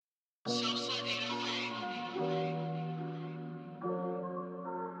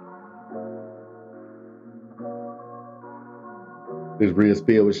This Real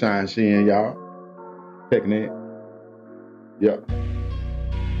Spill with Shine Shin, y'all. Checking it. Yeah.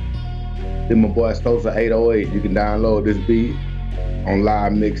 Then my boy Sosa 808. You can download this beat on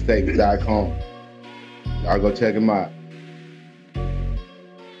livemixtapes.com. Y'all go check him out.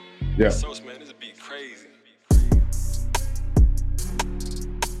 Yeah. Sosa, man, this beat crazy.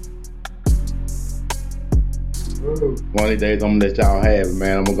 One of these days I'm gonna let y'all have it,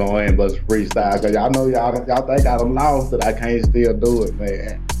 man. I'm gonna go ahead and bust a freestyle, cause y'all know y'all think I done lost it. I can't still do it,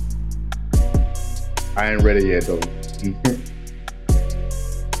 man. I ain't ready yet though.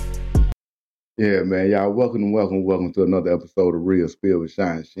 Yeah, man, y'all welcome to another episode of Real Spill with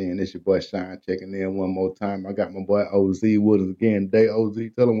Shine Shin. It's your boy Shine checking in one more time. I got my boy OZ with us again today. OZ,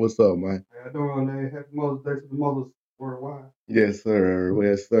 tell him what's up, man. How you doing, man? Happy Mother's Day to the mothers worldwide. Yes, sir.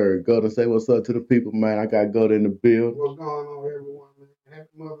 Yes, sir. Go to say what's up to the people, man. I got Go in the build. What's going on, everyone, man? Happy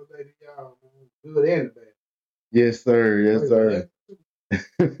Mother's Day to y'all, man. Good and bad. Yes, sir. Yes, sir.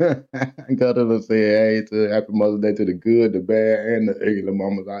 Go to say hey to Happy Mother's Day to the good, the bad, and the regular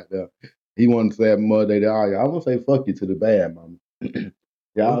mamas out there. He wanted to say Happy Mother's Day to all y'all. I want to say fuck you to the bad mama.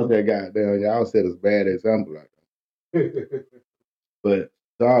 Y'all that goddamn, y'all said it's bad example like that. But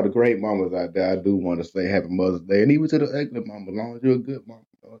to all the great mamas out there, I do want to say Happy Mother's Day. And even to the ugly mama, as long as you're a good mama,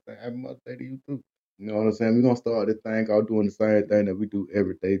 you know what I'm saying? Happy Mother's Day to you too. You know what I'm saying? We're going to start this thing out doing the same thing that we do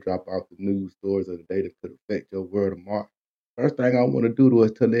every day, drop off the news stories of the day that could affect your world tomorrow. First thing I want to do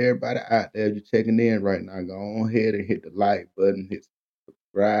is tell everybody out there, if you're checking in right now, go on ahead and hit the like button, hit the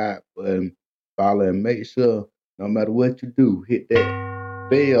subscribe button, follow, and make sure no matter what you do, hit that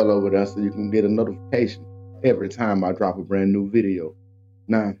bell over there so you can get a notification every time I drop a brand new video.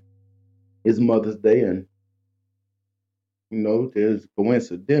 Now, it's Mother's Day, and you know, there's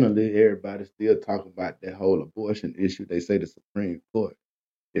coincidentally everybody still talking about that whole abortion issue. They say the Supreme Court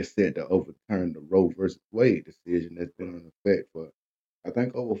is set to overturn the Roe versus Wade decision that's been in effect for, I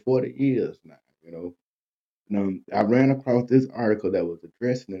think, over 40 years now. You know, I ran across this article that was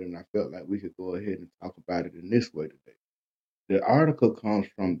addressing it, and I felt like we could go ahead and talk about it in this way today. The article comes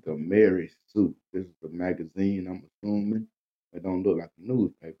from the Mary Sue. This is the magazine, I'm assuming. It don't look like a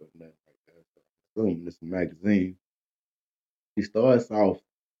newspaper or nothing like that. So I'm assuming it's a magazine. He starts off,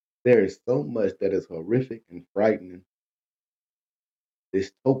 there is so much that is horrific and frightening,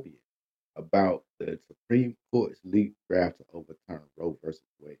 dystopian about the Supreme Court's leaked draft to overturn Roe versus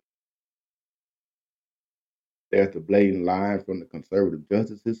Wade. There's the blatant line from the conservative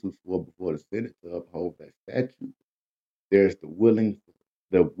justices who swore before the Senate to uphold that statute. There's the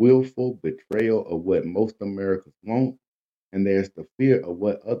willful betrayal of what most Americans want, and there's the fear of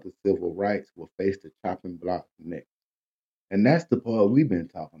what other civil rights will face the chopping block next. And that's the part we've been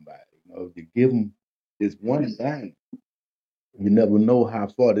talking about. You know, if you give them this one thing, you never know how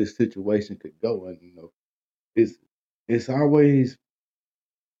far this situation could go. And you know, it's always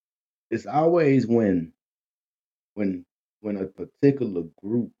when when a particular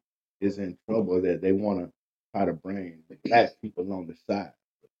group is in trouble that they want to try to bring the black people on the side.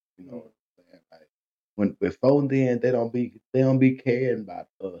 You know what I'm saying? Like when before then they don't be caring about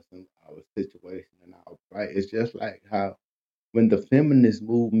us and our situation and our plight. It's just like how when the feminist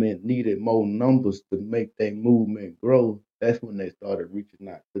movement needed more numbers to make their movement grow, that's when they started reaching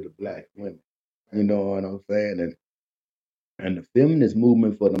out to the black women. You know what I'm saying? And the feminist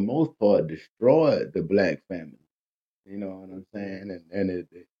movement, for the most part, destroyed the black family. You know what I'm saying? And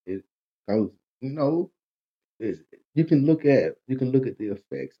it goes, you know, it's, you can look at the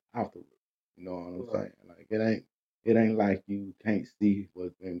effects afterwards. You know what I'm saying? Like it ain't like you can't see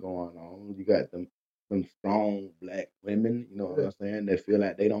what's been going on. You got them strong black women, you know what I'm saying, that feel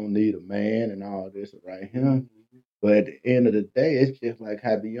like they don't need a man and all this right here. But at the end of the day, it's just like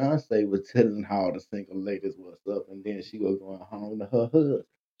how Beyonce was telling all the single ladies what's up, and then she was going home to her husband.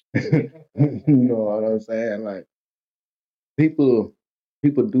 You know what I'm saying? Like people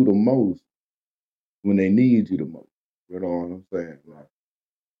do the most when they need you the most. You know what I'm saying? Like,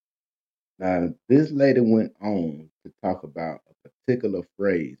 now, this lady went on to talk about a particular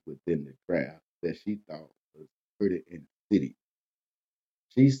phrase within the draft that she thought was pretty insidious.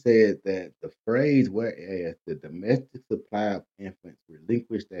 She said that the phrase, whereas the domestic supply of infants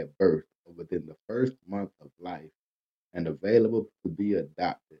relinquished at birth or within the first month of life and available to be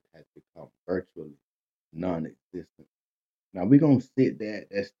adopted, has become virtually non-existent. Now we're gonna sit that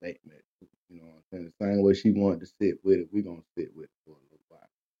statement, you know what I'm saying? The same way she wanted to sit with it, we're gonna sit with it for a little while.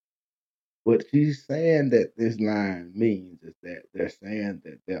 What she's saying that this line means is that they're saying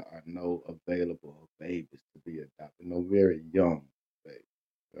that there are no available babies to be adopted, no very young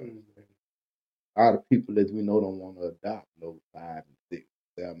babies. A lot of people, as we know, don't want to adopt no 5 and 6,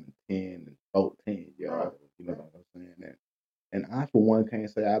 7, 10, and 14 years old. You know what I'm saying? And I, for one, can't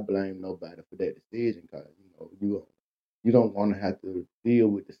say I blame nobody for that decision because you don't want to have to deal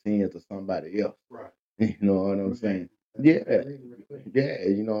with the sins of somebody else. Right. You know what I'm saying? Yeah, yeah.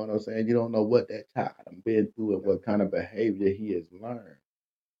 You know what I'm saying? You don't know what that child has been through and what kind of behavior he has learned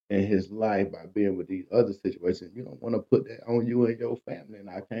in his life by being with these other situations. You don't want to put that on you and your family. And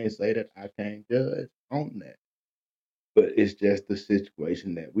I can't say that I can't judge on that. But it's just the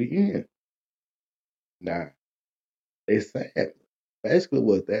situation that we in. Now, they said basically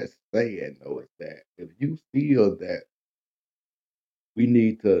what that's saying though is that if you feel that we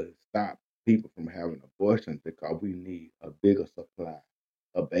need to stop people from having abortions because we need a bigger supply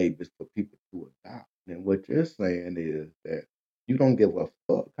of babies for people to adopt, then what you're saying is that you don't give a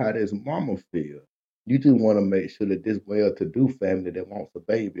fuck how this mama feel. You just want to make sure that this well-to-do family that wants a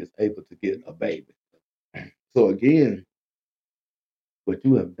baby is able to get a baby. So again, what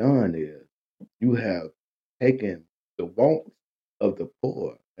you have done is you have taken the wants of the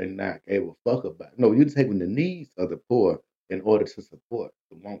poor and not gave a fuck about. No, you're taking the needs of the poor in order to support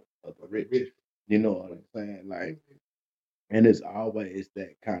the wants of the rich. You know what I'm saying? Like, and it's always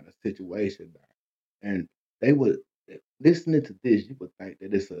that kind of situation. And they would listening to this, you would think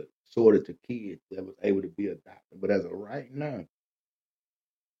that it's a shortage of kids that was able to be adopted. But as of right now,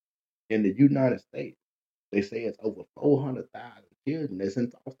 in the United States, they say it's over 400,000 children that's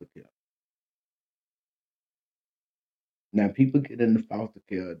in foster care. Now, people get into foster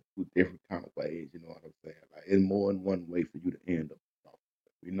care with different kind of ways. You know what I'm saying? Like, it's more than one way for you to end up in foster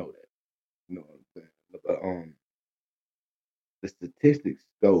care. We know that. You know what I'm saying? But the statistics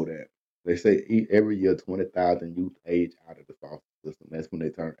go that they say every year 20,000 youth age out of the foster system. That's when they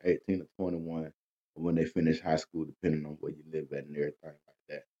turn 18 to 21, or when they finish high school, depending on where you live at and everything like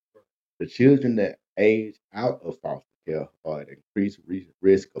that. The children that age out of foster care are at increased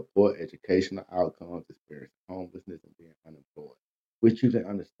risk of poor educational outcomes, experiencing homelessness, and being unemployed, which you can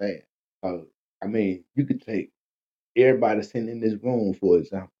understand. I mean, you could take everybody sitting in this room, for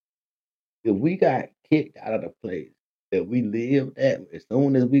example. If we got kicked out of the place that we lived at as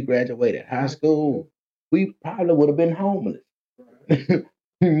soon as we graduated high school, we probably would have been homeless. You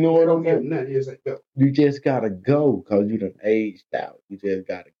know what I'm saying? You just gotta go because you done aged out. You just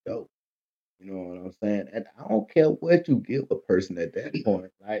gotta go. You know what I'm saying? And I don't care what you give a person at that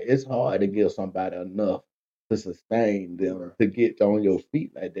point. Like, it's hard to give somebody enough to sustain them to get on your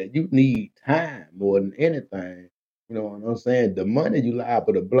feet like that. You need time more than anything. You know what I'm saying? The money you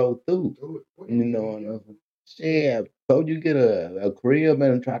liable to blow through. You know what I'm saying? Shit, so you get a crib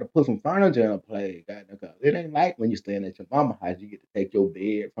and try to put some furniture in a place. Goddamn, 'cause it ain't like when you're staying at your mama's house, you get to take your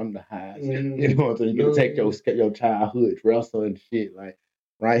bed from the house. You know what I'm saying? You get to take your childhood dresser and shit. Like,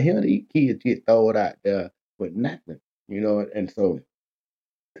 right here, these kids get thrown out there with nothing. You know, and so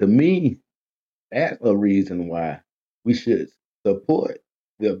to me, that's a reason why we should support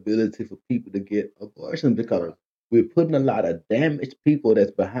the ability for people to get abortions because we're putting a lot of damaged people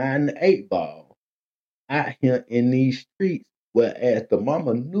that's behind the eight ball out here in these streets. Whereas the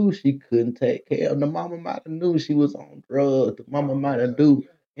mama knew she couldn't take care of them. The mama might have knew she was on drugs. The mama might have do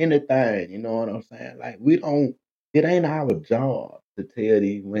anything. You know what I'm saying? Like, we don't. It ain't our job to tell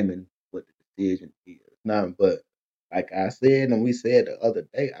these women what the decision is. Now, but like I said, and we said the other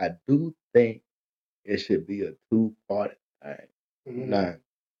day, I do think it should be a two-party thing. Now,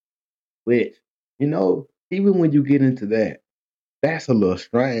 which, even when you get into that, that's a little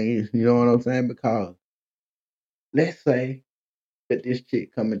strange. You know what I'm saying? Because let's say that this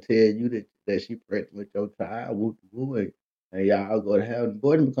chick come and tell you that she pregnant with your child, and y'all go to have an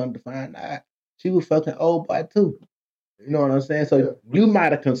abortion, come to find out she was fucking old boy too. You know what I'm saying? So you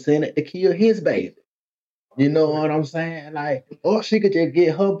might have consented to kill his baby. You know what I'm saying? Like, or she could just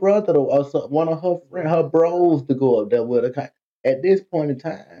get her brother or one of her bros to go up there with her. At this point in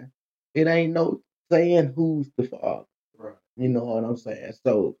time, it ain't no saying who's the father. Right. You know what I'm saying?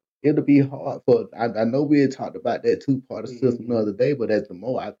 So it'll be hard for. I know we had talked about that two-party system the other day, but as the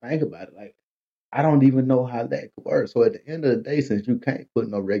more I think about it, like, I don't even know how that could work. So at the end of the day, since you can't put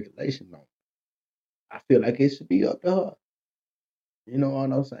no regulation on, I feel like it should be up to her. You know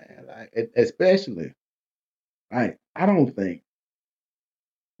what I'm saying? Like, especially, like, I don't think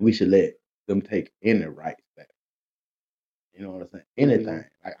we should let them take any rights back. You know what I'm saying? Anything.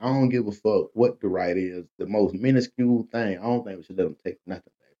 Like, I don't give a fuck what the right is. The most minuscule thing. I don't think we should let them take nothing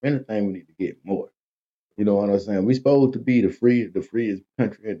back. If anything, we need to get more. You know what I'm saying? We supposed to be the freest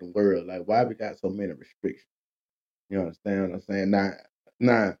country in the world. Like, why we got so many restrictions? You understand what I'm saying?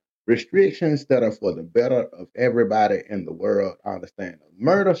 Now, restrictions that are for the better of everybody in the world. I understand.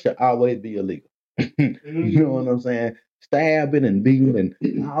 Murder should always be illegal. You know what I'm saying? Stabbing and beating and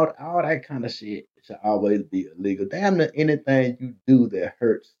all that kind of shit it should always be illegal. Damn near anything you do that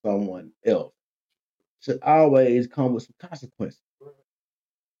hurts someone else should always come with some consequences.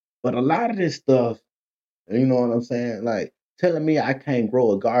 But a lot of this stuff, you know what I'm saying? Like telling me I can't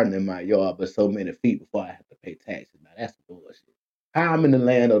grow a garden in my yard but so many feet before I have to pay taxes. Now that's bullshit. How I'm in the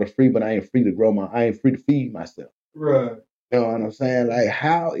land of the free, but I ain't free to I ain't free to feed myself. Right. You know what I'm saying? Like,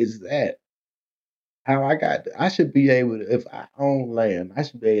 how is that? I should be able to, if I own land, I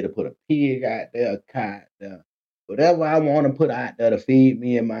should be able to put a pig out there, a cat there, whatever I want to put out there to feed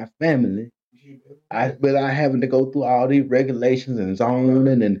me and my family. Without having to go through all these regulations and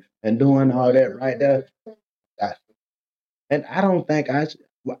zoning and doing all that right there. And I don't think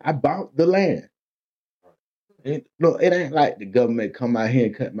I bought the land. It ain't like the government come out here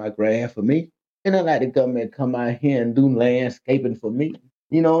and cut my grass for me. It ain't like the government come out here and do landscaping for me.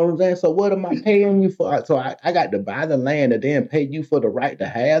 You know what I'm saying? So what am I paying you for? So I got to buy the land and then pay you for the right to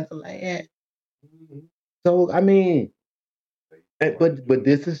have the land. So I mean, but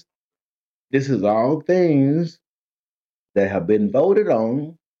this is all things that have been voted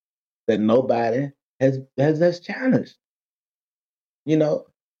on that nobody has challenged. You know,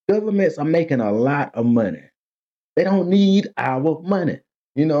 governments are making a lot of money. They don't need our money.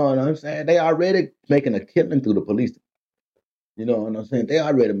 You know what I'm saying? They already making a killing through the police. You know what I'm saying? They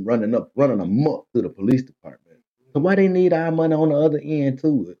already running amok through the police department. So why they need our money on the other end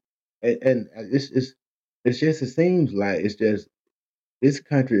too? And it seems like it's just this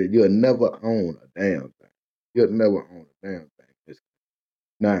country. You'll never own a damn thing. You'll never own a damn thing.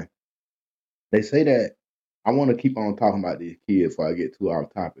 Now they say that I want to keep on talking about these kids before I get too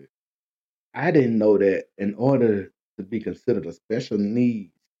off topic. I didn't know that in order to be considered a special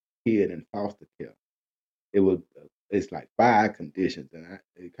needs kid in foster care, it's like 5 conditions, and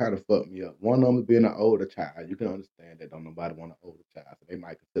it kind of fucked me up. One of them is being an older child. You can understand that don't nobody want an older child, so they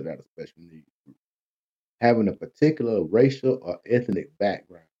might consider that a special needs group. Having a particular racial or ethnic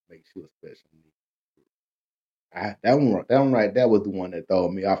background makes you a special needs group. That one right there was the one that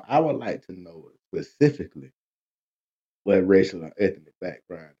threw me off. I would like to know specifically what racial or ethnic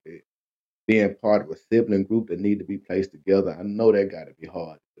background is. Being part of a sibling group that need to be placed together, I know that got to be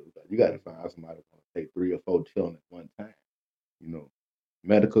hard to do. You got to find somebody who want to take 3 or 4 children at one time. You know,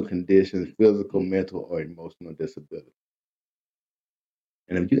 medical conditions, physical, mental, or emotional disability.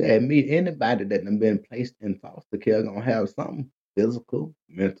 And if you add me, anybody that done been placed in foster care gonna have some physical,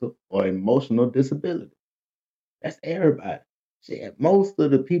 mental, or emotional disability. That's everybody. Shit, most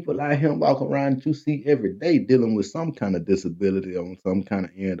of the people out here walking around that you see every day dealing with some kind of disability on some kind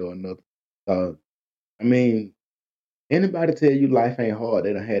of end or another. I mean, anybody tell you life ain't hard,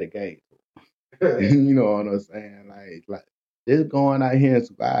 they done had a game. You know what I'm saying? Like just going out here and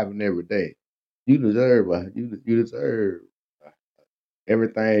surviving every day. You deserve you deserve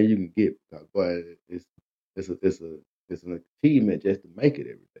everything you can get. Because boy, it's an achievement just to make it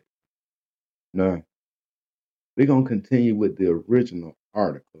every day. Now we're gonna continue with the original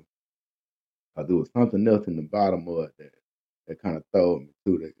article. Cause there was something else in the bottom of it that kind of threw me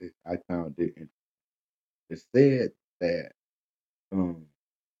too. I found it interesting. It said that um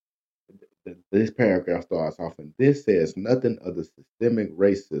this paragraph starts off, and this says nothing of the systemic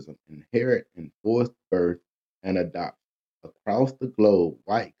racism inherent in forced birth and adoption. Across the globe,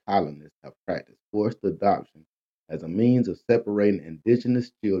 white colonists have practiced forced adoption as a means of separating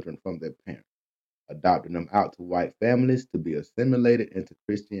indigenous children from their parents, adopting them out to white families to be assimilated into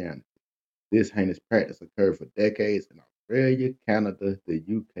Christianity. This heinous practice occurred for decades in Australia, Canada, the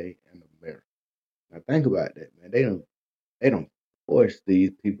UK, and America. Now think about that, man. They don't force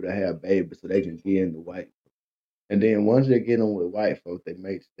these people to have babies so they can get into white. And then once they get on with white folks, they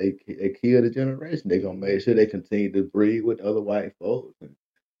kill the generation. They gonna make sure they continue to breed with other white folks,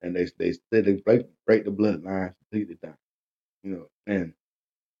 and they break the bloodline completely down. You know, and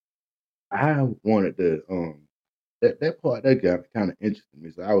I wanted to that part that got kind of interested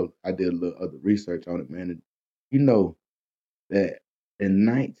me. So I did a little other research on it, man. And you know that in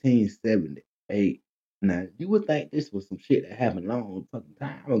 1978. Now you would think this was some shit that happened long fucking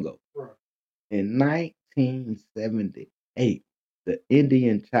time ago. Right. In 1978, the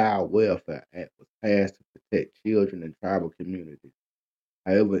Indian Child Welfare Act was passed to protect children in tribal communities.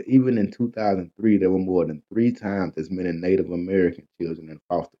 However, even in 2003, there were more than 3 times as many Native American children in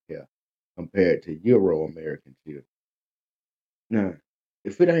foster care compared to Euro American children. Now,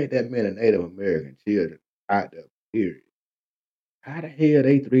 if it ain't that many Native American children out there, period, how the hell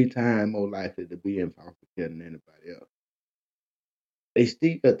they 3 times more likely to be in foster care than anybody else? They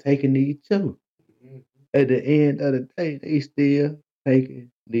still taking these children. Mhm. At the end of the day, they still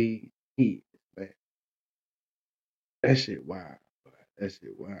taking these kids, man. That shit wild. Bro. That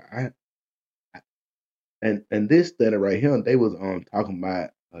shit wild. And this study right here, they was talking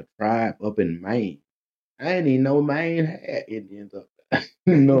about a tribe up in Maine. I didn't even know Maine had Indians up there.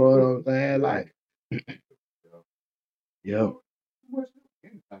 You know what I'm saying? Like, yeah,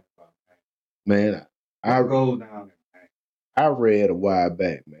 man. I Go down there. I read a while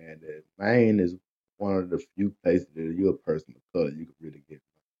back, man, that Maine is one of the few places that you're a person of color you can really get.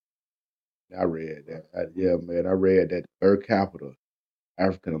 I read that. Yeah, man, I read that per capita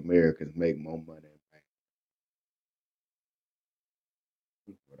African Americans make more money in Maine.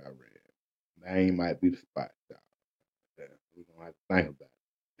 That's what I read. Maine might be the spot, y'all. Yeah, we're gonna have to think about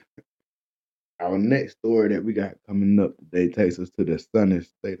it. Our next story that we got coming up today takes us to the sunny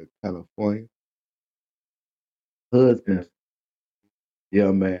state of California. Husband,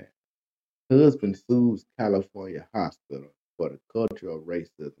 yeah, man. Husband sues California hospital for the cultural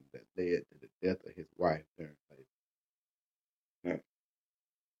racism that led to the death of his wife during labor. Now,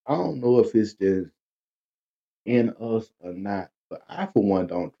 I don't know if it's just in us or not, but I, for one,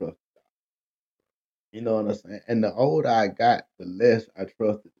 don't trust. You know what I'm saying? And the older I got, the less I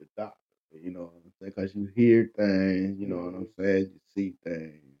trusted the doctor. You know what I'm saying? Because you hear things, you know what I'm saying? You see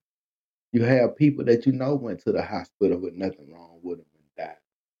things. You have people that you know went to the hospital with nothing wrong with them and died.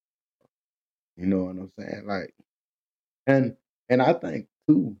 You know what I'm saying? Like, and I think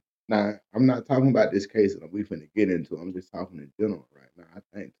too. Now, I'm not talking about this case that we finna get into. I'm just talking in general right now. I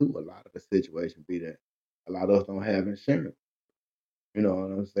think too, a lot of the situation be that a lot of us don't have insurance. You know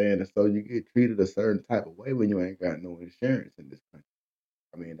what I'm saying? And so you get treated a certain type of way when you ain't got no insurance in this country.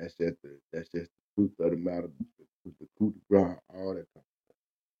 I mean, that's just the truth of the matter, the coup de grace, all that stuff.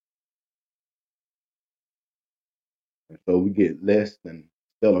 And so we get less than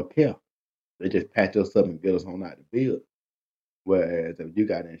stellar care. They just patch us up and get us on out the bill. Whereas if you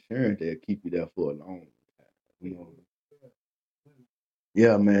got insurance, they'll keep you there for a long time. You know,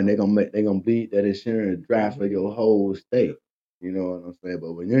 yeah, man, they gonna bleed that insurance dry for your whole state. You know what I'm saying?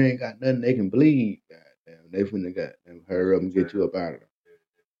 But when you ain't got nothing they can bleed, goddamn, they finna got them hurry up and get you up out of there.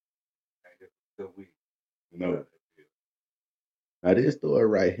 No. Now this story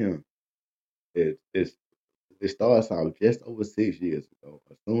right here is it starts out just over 6 years ago.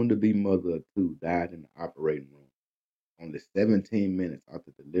 A soon-to-be mother of two died in the operating room only 17 minutes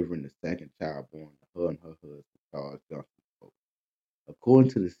after delivering the second child born to her and her husband, Charles Johnson.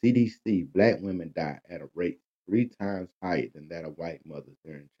 According to the CDC, black women die at a rate 3 times higher than that of white mothers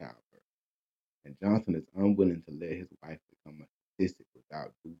during childbirth. And Johnson is unwilling to let his wife become a statistic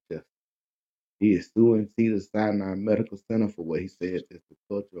without due justice. He is suing Cedars-Sinai Medical Center for what he says is the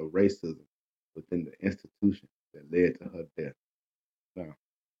cultural racism within the institution that led to her death. Now,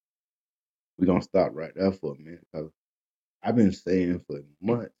 we're going to stop right there for a minute because I've been saying for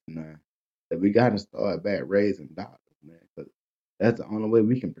months now that we got to start back raising doctors, man, because that's the only way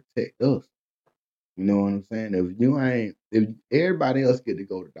we can protect us. You know what I'm saying? If everybody else get to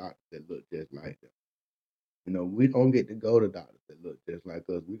go to doctors that look just like them, you know, we don't get to go to doctors that look just like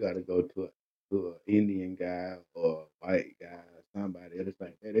us. We got to go to an Indian guy or a white guy or somebody else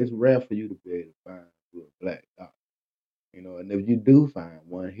like that. It's rare for you to be able to find a black doctor. You know, and if you do find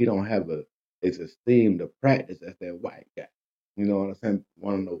one, he don't have it's esteemed a practice as that white guy. You know what I'm saying?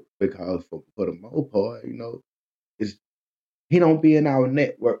 One of those because for the most part, you know, it's he don't be in our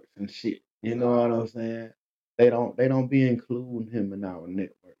networks and shit. You know what I'm saying? They don't be including him in our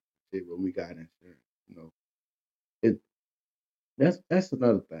network shit where we got insurance. You know, it that's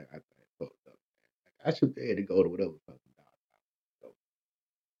another thing I think fucked up. Like, I should be able to go to whatever fucking doctor. So,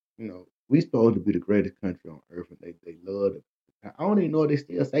 you know, we supposed to be the greatest country on earth, and they love it. I don't even know if they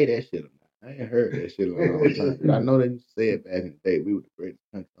still say that shit or not. I ain't heard that shit in a long time. But I know they used to say it back in the day. We were the greatest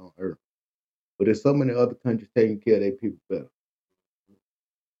country on earth. But there's so many other countries taking care of their people better.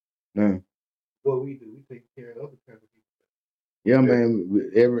 Now, What we do, we take care of other countries. yeah,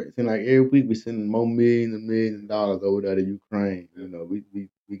 man. Seem like every week we sending more millions and millions of dollars over there to Ukraine. You know,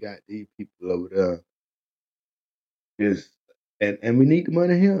 we got these people over there. Just and we need the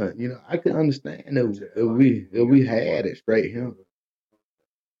money here. You know, I could understand if we had it straight here.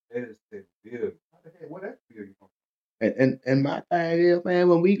 That is the bill. How the hell? What that bill you gonna? And my thing is, man,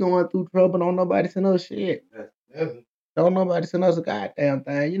 when we going through trouble, don't nobody send us shit. Don't nobody send us a goddamn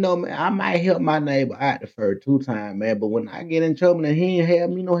thing. You know, man, I might help my neighbor out the first 2 times, man. But when I get in trouble and he ain't have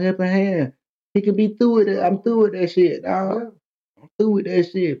me no helping hand, he could be through with it. I'm through with that shit, dog. I'm through with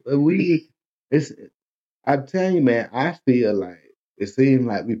that shit. But it's. I'm telling you, man, I feel like it seems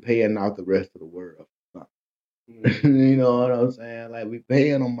like we paying out the rest of the world for something. You know what I'm saying? Like we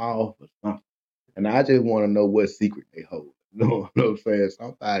paying them off for something. And I just want to know what secret they hold. You know what I'm saying?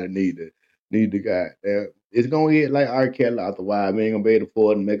 Somebody need the guy. It's gonna get like R. Kelly out the wire. We ain't gonna be able to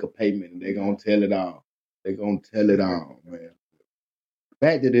afford to make a payment, and they gonna tell it all. They gonna tell it all, man.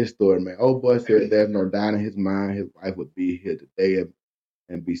 Back to this story, man. Old boy said there's no doubt in his mind his wife would be here today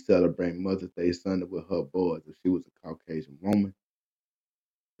and be celebrating Mother's Day Sunday with her boys if she was a Caucasian woman.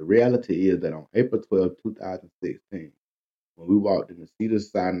 The reality is that on April 12, 2016, when we walked in the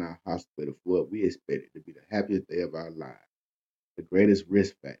Cedars-Sinai Hospital for what we expected to be the happiest day of our lives, the greatest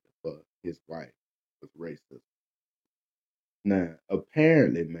risk factor for his wife was racism. Now,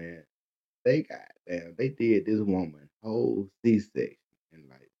 apparently, man, they did this woman whole C-section in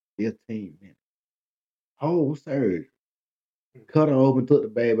like 15 minutes. Whole surgery. Cut her open, took the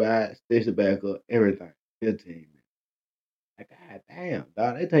baby out, stitched it back up, everything. 15 minutes. Like, god damn,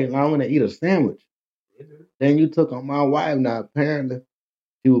 dog, they take longer than eat a sandwich. Then you took on my wife. Now, apparently,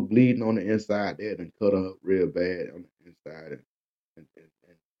 she was bleeding on the inside there and cut her up real bad on the inside.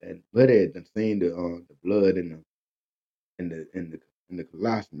 And but it done seen the blood in the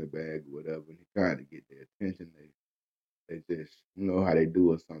colostomy bag or whatever, and he tried to get their attention. They just, you know how they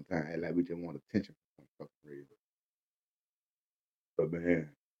do it sometimes, like we just want attention for some fucking reason. But man,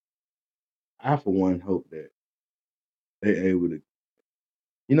 I for one hope that they able to,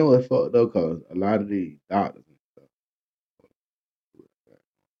 you know, it's fucked up because a lot of these doctors and stuff,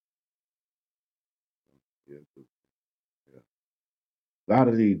 yeah, yeah. A lot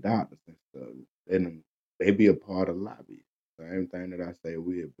of these doctors and stuff, they be a part of lobby. Same thing that I say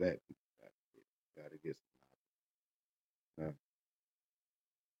we as black people gotta get some lobby. Now,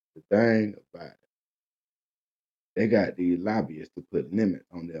 the thing about it, they got these lobbyists to put limits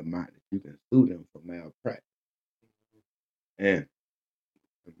on the amount that you can sue them for malpractice. And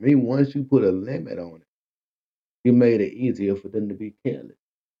for me, once you put a limit on it, you made it easier for them to be careless.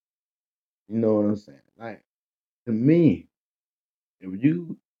 You know what I'm saying? Like, to me, if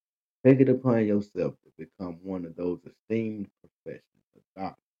you take it upon yourself to become one of those esteemed professions, a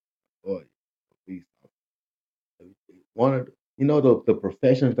doctor, a lawyer, a police officer, one of the, you know the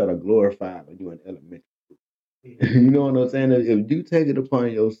professions that are glorified when you're in elementary school. You know what I'm saying? If you take it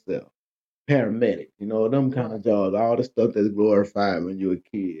upon yourself, paramedic, you know, them kind of jobs, all the stuff that's glorified when you're a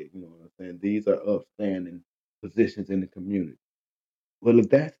kid, you know what I'm saying? These are upstanding positions in the community. Well, if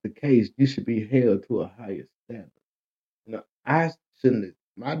that's the case, you should be held to a higher standard. You know, I shouldn't.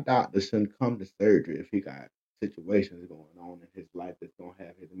 My doctor shouldn't come to surgery if he got situations going on in his life that's gonna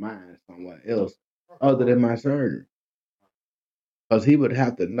have his mind somewhere else other than my surgery. Because he would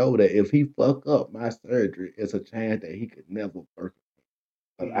have to know that if he fuck up my surgery, it's a chance that he could never work.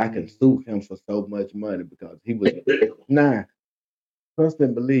 Because I can sue him for so much money because he was. Nah, trust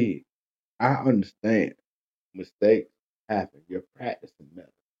and believe. I understand mistakes happen. You're practicing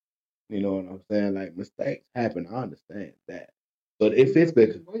medicine. You know what I'm saying? Like mistakes happen. I understand that. But if it's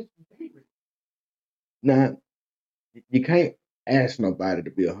because now you can't ask nobody to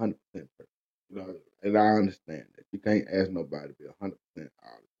be 100% perfect. You know, and I understand that you can't ask nobody to be 100% all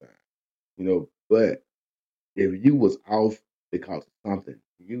the time. You know, but if you was off because of something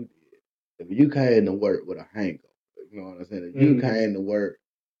you did, if you came to work with a hangover, you know what I'm saying? If you came to work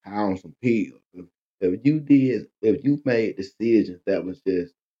high on some pills, if you made decisions that was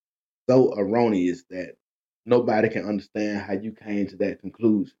just so erroneous that nobody can understand how you came to that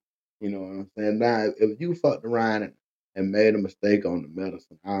conclusion. You know what I'm saying? Now, if you fucked around and made a mistake on the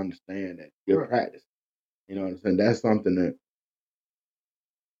medicine, I understand that your practice. You know what I'm saying? That's something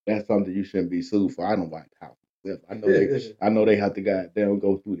you shouldn't be sued for. I don't like how myself. I know they have to goddamn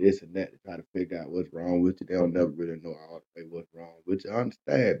go through this and that to try to figure out what's wrong with you. They don't never really know all the way what's wrong with you. I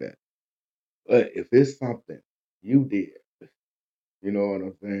understand that. But if it's something you did, you know what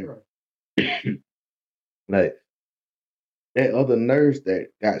I'm saying? Like that other nurse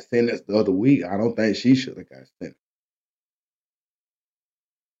that got sentenced the other week, I don't think she should have got sentenced.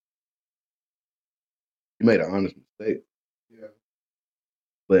 She made an honest mistake. Yeah.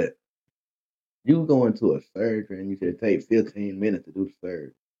 But you go into a surgery and you should take 15 minutes to do the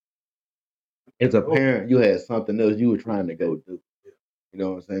surgery. It's apparent you had something else you were trying to go do. You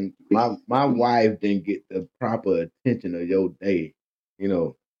know what I'm saying? My wife didn't get the proper attention of your day. You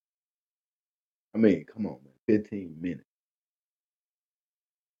know, I mean, come on, man, 15 minutes.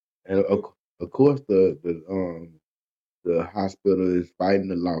 And of course, the hospital is fighting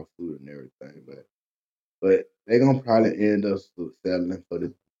the lawsuit and everything, but they're gonna probably end up settling for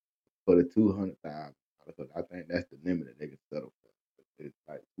the 200,000. Because I think that's the limit that they can settle for. It's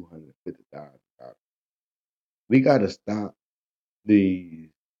like $250,000. We gotta stop these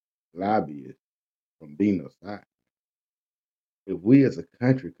lobbyists from being a side. If we as a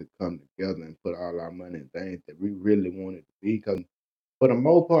country could come together and put all our money in things that we really want it to be, because for the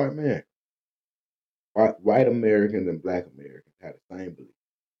most part, man, white Americans and black Americans have the same belief.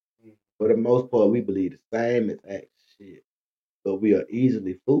 For the most part, we believe the same exact shit, but we are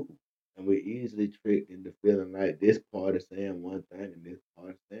easily fooled. And we're easily tricked into feeling like this part is saying one thing and this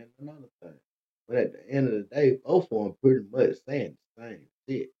part is saying another thing. But at the end of the day, both of them pretty much saying the same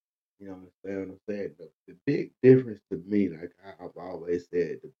shit. You know what I'm saying? The big difference to me, like I've always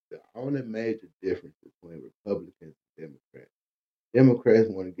said, the only major difference between Republicans and Democrats. Democrats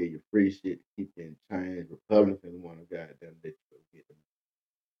want to give you free shit to keep you in change. Republicans want to goddamn let you go get them.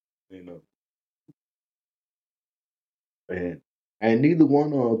 You know, and ain't neither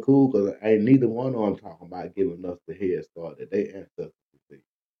one of them cool because ain't neither one of them talking about giving us the head start that they ancestors received.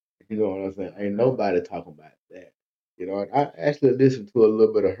 You know what I'm saying? Ain't nobody talking about that. You know, and I actually listened to a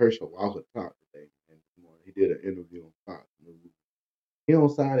little bit of Herschel Walker talk today. And he did an interview on Fox News. He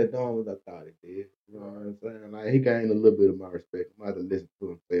don't sound as dumb as I thought he did. You know what I'm saying? Like he gained a little bit of my respect. I might have to listen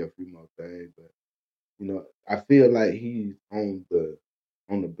to him say a few more things, but I feel like he's on the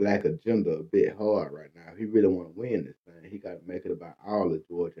black agenda a bit hard right now. If he really want to win this thing, he got to make it about all of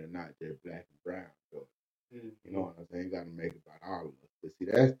Georgia and not just black and brown Georgia. You know what I'm saying? He got to make it about all of us. But see,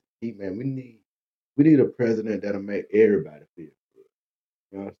 that's the key, man. We need a president that'll make everybody feel good.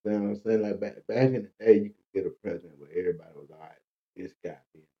 You understand what I'm saying? Like back in the day, you could get a president where everybody was all right. This guy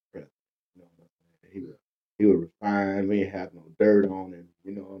being the president. You know what I'm saying? He was refined. We ain't have no dirt on him.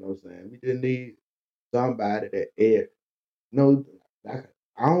 You know what I'm saying? We just need somebody that no, like,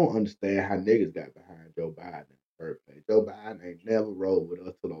 I don't understand how niggas got behind Joe Biden in the first place. Joe Biden ain't never rolled with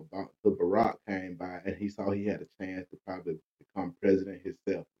us till Barack came by and he saw he had a chance to probably become president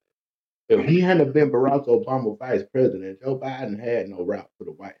himself. If he hadn't been Barack Obama vice president, Joe Biden had no route to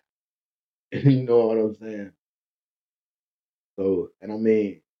the White House. You know what I'm saying? So, and I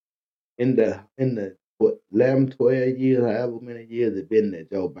mean, in the what 11, 12 years, however many years it been that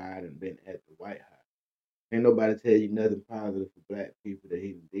Joe Biden been at the White House. Ain't nobody tell you nothing positive for black people that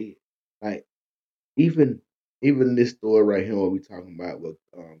he did. Like even even this story right here, what we talking about with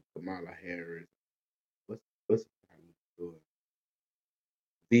Kamala Harris. What's the title of the story?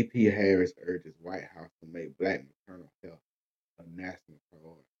 VP Harris urges White House to make black maternal health a national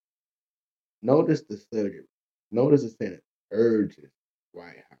priority. Notice the subject. Notice the sentence urges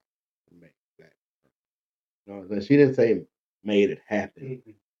White House to make black. No, she didn't say made it happen.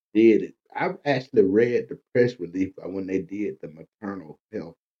 Did it? I've actually read the press release when they did the maternal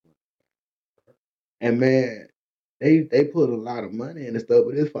health. And man, they put a lot of money in the stuff,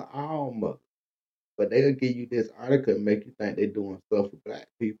 but it's for all mothers. But they'll give you this article and make you think they're doing stuff for black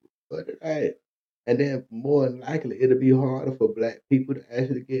people, but it ain't. And then more than likely, it'll be harder for black people to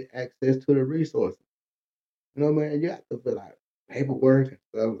actually get access to the resources. You know, man, you have to fill out paperwork and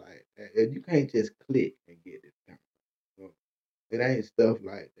stuff like that. And you can't just click and get this kind of stuff. It ain't stuff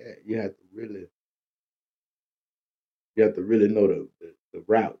like that. You have to really know the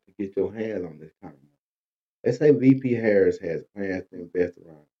route to get your hands on this kind of money. They say VP Harris has plans to invest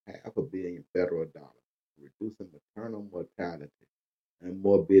around $500 million federal dollars, reducing maternal mortality and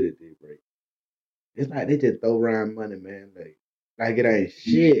morbidity rate. It's like they just throw around money, man. Like it ain't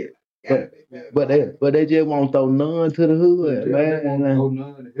shit. But they just won't throw none to the hood, man. They won't throw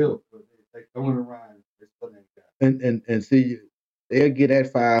none to help, but they throwing around. It's what they got. And see, they'll get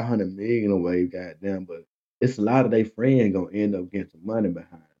that 500 million away, goddamn. But it's a lot of their friends gonna end up getting some money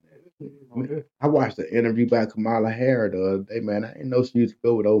behind that. I watched an interview by Kamala Harris the other day, man. I didn't know she used to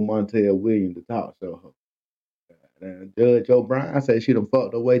go with old Montel Williams to talk show. And Judge O'Brien said she done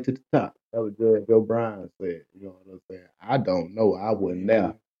fucked her way to the top. That was Judge O'Brien said. You know what I'm saying? I don't know. I wasn't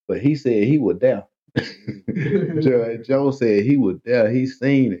there. But he said he was there. Judge Joe said he was there. He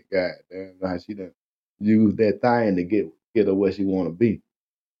seen it, goddamn. How she done used that thing to get her where she want to be.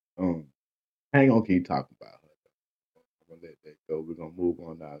 I ain't gonna keep talking about her. I'm gonna let that go. We're gonna move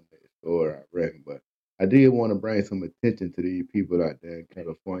on to our next story, I reckon. But I did want to bring some attention to these people out there in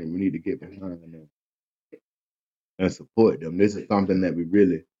California. We need to get behind them and support them. This is something that we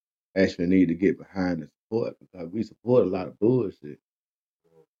really actually need to get behind and support because we support a lot of bullshit.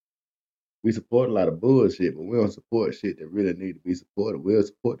 We support a lot of bullshit, but we don't support shit that really need to be supported. We'll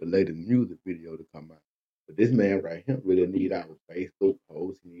support the latest music video to come out. But this man right here really need our Facebook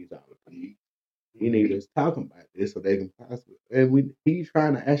posts. He needs our tweets. He needs us talking about this so they can possibly. And he's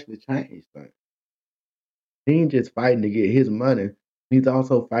trying to actually change things. He ain't just fighting to get his money. He's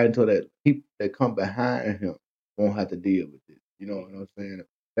also fighting so that people that come behind him won't have to deal with this. You know what I'm saying?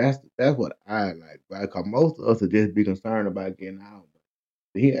 That's what I like, right? Because most of us are just be concerned about getting out.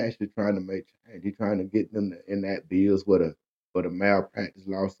 He actually trying to make change. He trying to get them to enact bills where the malpractice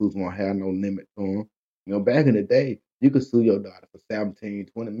lawsuits won't have no limit to them. You know, back in the day, you could sue your daughter for 17,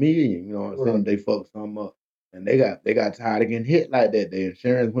 20 million. You know what I'm saying? They fuck something up. And they got tired of getting hit like that. Their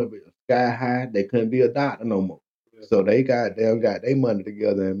insurance went sky high. They couldn't be a doctor no more. So they got their money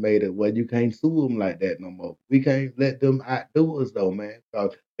together and made it where you can't sue them like that no more. We can't let them outdo us though, man.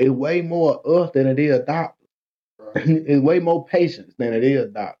 Cause it's way more us than it is doctors. It's way more patients than it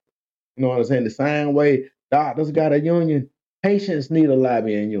is doctors. You know what I'm saying? The same way doctors got a union, patients need a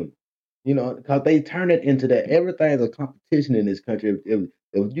lobbying union. You know, because they turn it into that everything's a competition in this country. If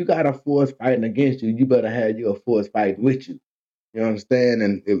you got a force fighting against you, you better have your force fighting with you. You understand?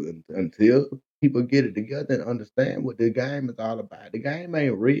 And until people get it together and understand what the game is all about, the game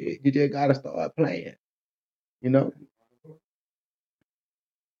ain't rigged. You just gotta start playing. You know,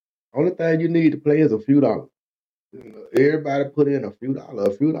 only thing you need to play is a few dollars. You know, everybody put in a few dollars.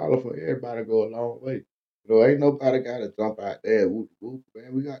 A few dollars for everybody go a long way. You know, ain't nobody gotta jump out there. Whoop, whoop,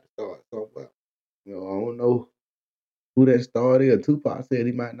 man, we got to start somewhere. You know, I don't know who that started is. Tupac said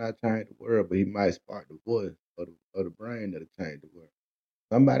he might not change the world, but he might spark the voice of the brain that'll change the world.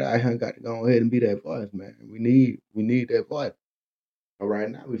 Somebody out here got to go ahead and be that voice, man. We need that voice. But right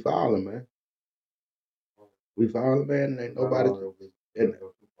now we falling, man. We falling, man, and ain't nobody. And,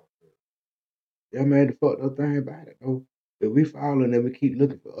 yeah, man, the fucked up thing about it, though, if we falling and we keep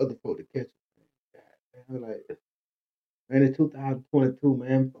looking for other folk to catch us, man, like, man, it's 2022,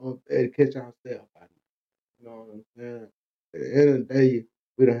 man. Better catch ourselves. You know what I'm saying? At the end of the day,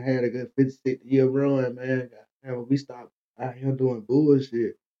 we done had a good 50, 60 year run, man. Goddamn, we stopped out here doing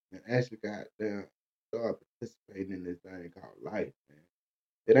bullshit and actually got down, start participating in this thing called life, man.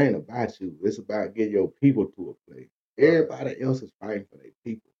 It ain't about you. It's about getting your people to a place. Everybody else is fighting for their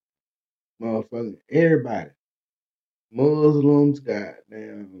people. Motherfucker, everybody. Muslims,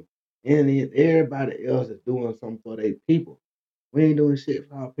 goddamn, Indians, everybody else is doing something for their people. We ain't doing shit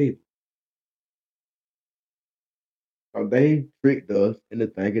for our people. So they tricked us into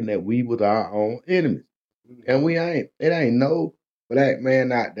thinking that we was our own enemies. And we ain't. It ain't no black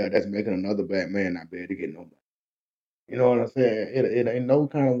man out there that's making another black man not be able to get no money. You know what I'm saying? It ain't no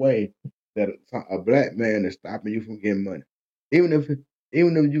kind of way that a black man is stopping you from getting money. Even if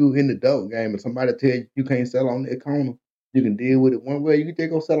you in the dope game and somebody tell you can't sell on that corner, you can deal with it one way. You can just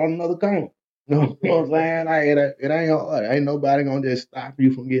go sell on another corner. You know what I'm saying? Like, it ain't hard. Ain't nobody gonna just stop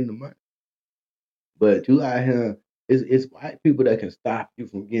you from getting the money. But you out here, it's white people that can stop you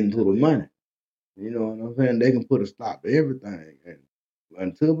from getting to the money. You know what I'm saying? They can put a stop to everything. And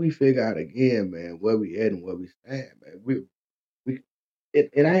until we figure out again, man, where we at and where we stand, man, we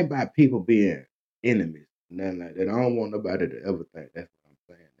it ain't about people being enemies, nothing like that. I don't want nobody to ever think that's what I'm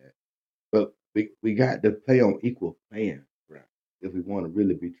saying. That, but we got to play on equal playing ground if we want to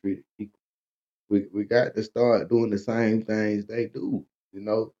really be treated equal. We got to start doing the same things they do. You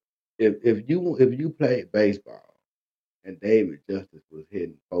know, if you played baseball and David Justice was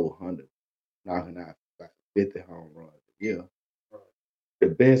hitting 400, knocking out about 50 home runs a year, the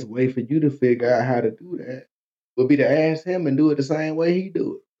best way for you to figure out how to do that would be to ask him and do it the same way he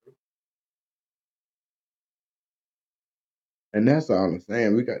do it. And that's all I'm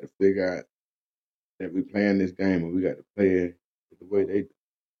saying. We got to figure out that we playing this game and we got to play it the way they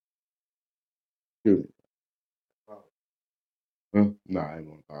do. Nah, I ain't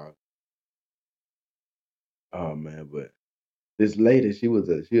gonna call. Oh man, but this lady, she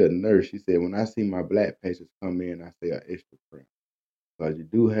a nurse. She said when I see my black patients come in, I say an extra prayer. Because you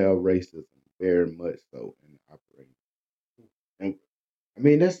do have racism very much so in the operation. And I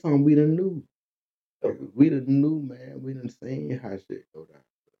mean that's something we done knew. We done knew, man. We done seen how shit go down.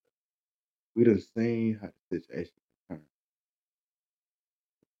 We done seen how the situation turn.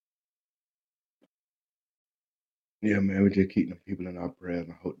 Yeah, man, we just keep the people in our prayers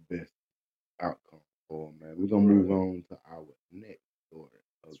and hope the best outcome for 'em, man. We're gonna move on to our next story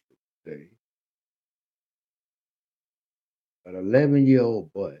of the day. An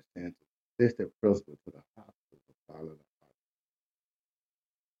 11-year-old boy sends assistant principal to the hospital for following the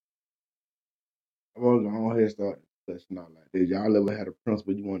orders. I'm gonna go ahead and start the discussion out like this. Y'all ever had a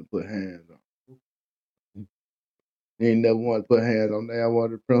principal you want to put hands on? You ain't never want to put hands on that. I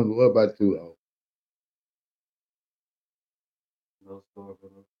want the principal. What about you? Oh, No story for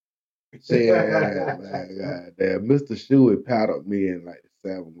them. see, man, goddamn, Mr. Shuey paddled me in like the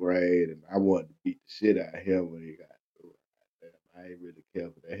 7th grade, and I wanted to beat the shit out of him when he got through. Goddamn, I ain't really care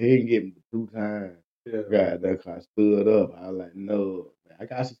for that. He didn't get me 2 times. Yeah. Goddamn, 'cause I stood up. I was like, no, man. I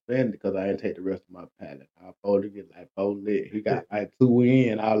got suspended because I didn't take the rest of my pallet. I was supposed to get like 4 lit. He got like 2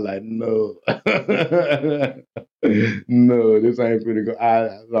 in. I was like, no. No, this ain't finna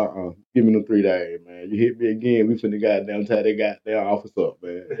go. Give me them 3 days, man. You hit me again, we finna goddamn tie that goddamn office up,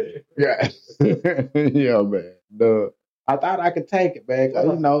 man. Yeah. Yeah, man. No. I thought I could take it, man. 'Cause,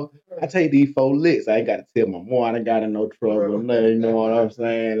 you know, I take these 4 licks. I ain't got to tell my mom I done got in no trouble. Nothing, you know what I'm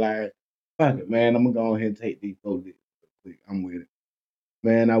saying? Like, fuck it, man. I'm gonna go ahead and take these 4 licks real quick. I'm with it.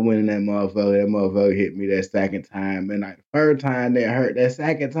 Man, I went in that motherfucker. That motherfucker hit me that second time. Man, like the first time that hurt. That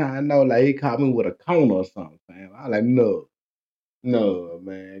second time, no, like he caught me with a cone or something. Fam. I was like, no. No,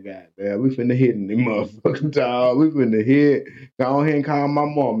 man, goddamn, we finna hit in the motherfucking dog. We finna hit. Go ahead and call my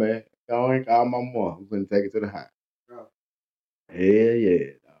mom, man. Go ahead and call my mom. We finna take it to the house. Hell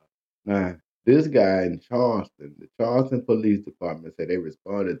yeah, dog. Now, this guy in Charleston, the Charleston Police Department said they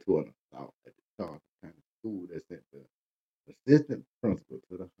responded to an assault at the Charleston County School that sent the assistant principal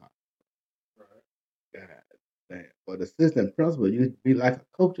to the hospital. God damn. But the assistant principal used to be like a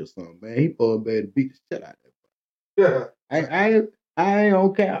coach or something, man. He supposed to beat the shit out of that boy. Yeah. I ain't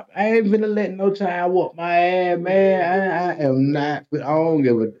on cap. I ain't finna let no child whoop my ass, man. I am not. I don't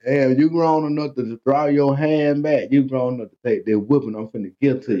give a damn. You grown enough to draw your hand back. You grown enough to take that whipping I'm finna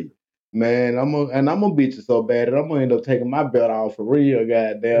give to you. Man, I'm gonna beat you so bad that I'm gonna end up taking my belt off for real,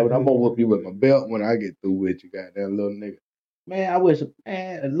 goddamn. And I'm gonna whoop you with my belt when I get through with you, goddamn little nigga. Man, I wish,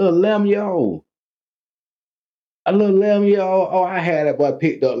 man, a little 11-year-old. A little 11-year-old. Oh, I had that boy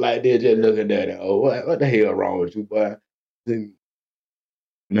picked up like this, just looking at it. Oh, what the hell wrong with you, boy?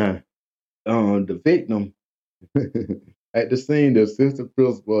 Nah, the victim at the scene, the assistant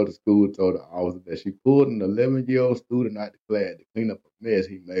principal of the school told the officer that she pulled an 11-year-old student out the class to clean up a mess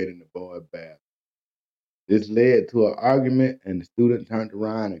he made in the boy's bathroom. This led to an argument, and the student turned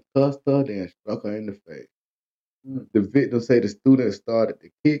around and cussed her, then struck her in the face. The victim said the student started to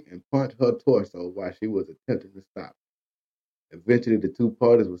kick and punch her torso while she was attempting to stop. Eventually, the two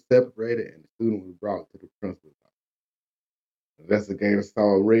parties were separated, and the student was brought to the principal's office. Investigators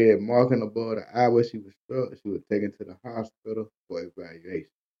saw a red marking above the eye where she was struck. She was taken to the hospital for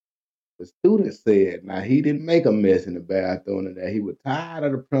evaluation. The student said, now he didn't make a mess in the bathroom and that he was tired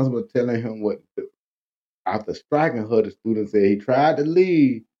of the principal telling him what to do. After striking her, the student said he tried to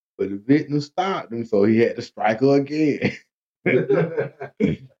leave, but the victim stopped him, so he had to strike her again.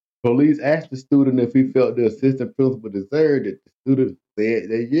 Police asked the student if he felt the assistant principal deserved it. The student said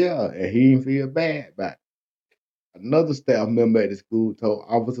that yeah, and he didn't feel bad about it. Another staff member at the school told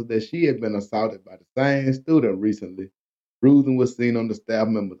officers that she had been assaulted by the same student recently. Bruising was seen on the staff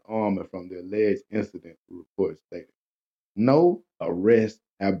member's arm, and from the alleged incident, the report stated. No arrests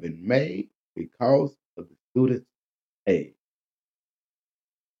have been made because of the student's age.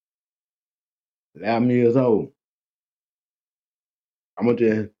 11 years old. I'm going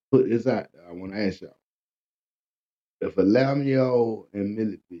to just put this out there. I want to ask y'all. If 11-year-old in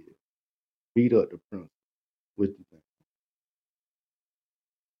Milledgeville beat up the principal, what you think?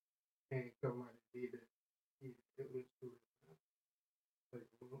 Can't come out and beat it.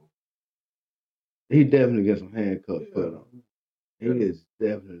 He definitely gets some handcuffs put on. He is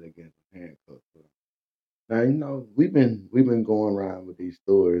definitely getting some handcuffs put on. Now you know we've been going around with these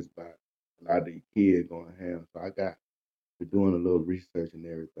stories about a lot of these kids going ham. So I got to doing a little research and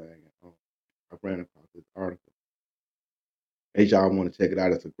everything. I ran across this article. If y'all want to check it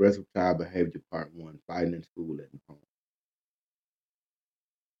out, it's Aggressive Child Behavior Part 1, Fighting in School and Home.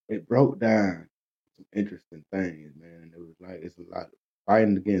 It broke down some interesting things, man. It was like it's a lot of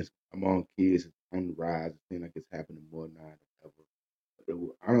fighting against among kids on the rise. It seems like it's happening more now than ever. But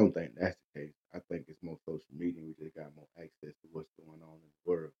I don't think that's the case. I think it's more social media. We just got more access to what's going on in the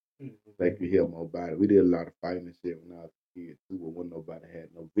world. Like you hear more about it. We did a lot of fighting and shit when I was a kid too, but when nobody had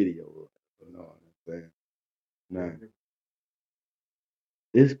no video of it. You know what I'm saying? Now,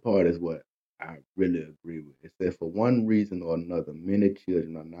 this part is what I really agree with. It says for one reason or another, many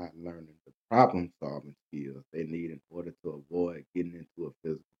children are not learning the problem solving skills they need in order to avoid getting into a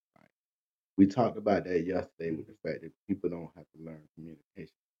physical fight. We talked about that yesterday with the fact that people don't have to learn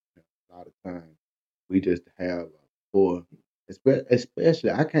communication. A lot of times we just have a poor,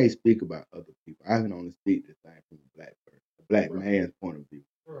 especially I can't speak about other people. I can only speak this thing from a black person, a black man's point of view.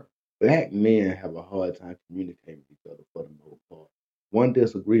 Black men have a hard time communicating with each other for the most part. One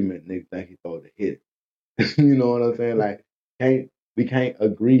disagreement, nigga think he thought to hit it. You know what I'm saying? Like, we can't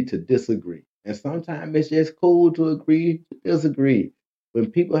agree to disagree. And sometimes it's just cool to agree to disagree.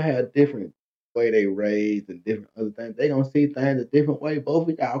 When people have different way they raised and different other things, they gonna see things a different way. Both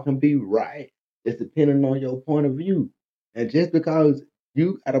of y'all can be right. It's depending on your point of view. And just because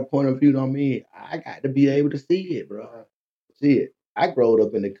you got a point of view don't mean I got to be able to see it, bro. See it. I growed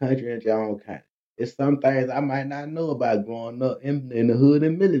up in the country in John County. It's some things I might not know about growing up in the hood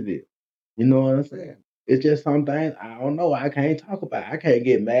in Milledgeville. You know what I'm saying? It's just some things I don't know. I can't talk about. I can't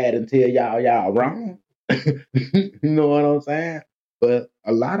get mad and tell y'all wrong. You know what I'm saying? But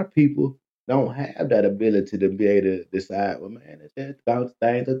a lot of people don't have that ability to be able to decide, well, man, it's just because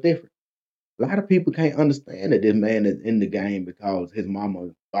things are different. A lot of people can't understand that this man is in the game because his mama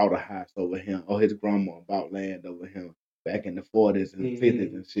bought a house over him or his grandma bought land over him back in the 40s and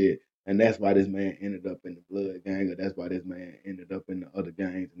 50s and shit. And that's why this man ended up in the blood gang, or that's why this man ended up in the other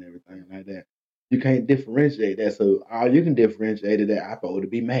gangs and everything like that. You can't differentiate that. So all you can differentiate is that I'm supposed to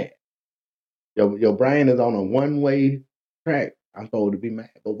be mad. Your brain is on a one way track. I'm supposed to be mad,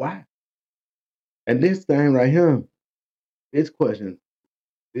 but why? And this thing right here, this question,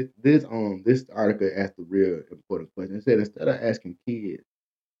 this article asked a real important question. It said instead of asking kids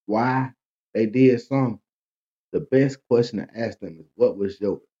why they did something, the best question to ask them is what was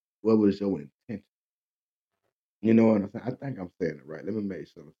your intention? You know what I'm saying? I think I'm saying it right. Let me make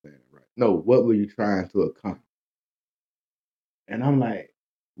sure I'm saying it right. No, what were you trying to accomplish? And I'm like,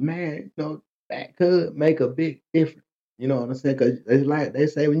 man, that could make a big difference. You know what I'm saying? Because it's like they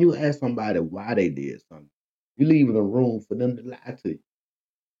say when you ask somebody why they did something, you leaving a room for them to lie to you.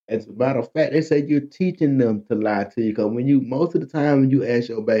 As a matter of fact, they say you're teaching them to lie to you. Because when you, most of the time, when you ask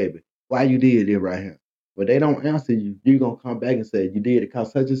your baby why you did it right here, but they don't answer you, you're gonna come back and say you did it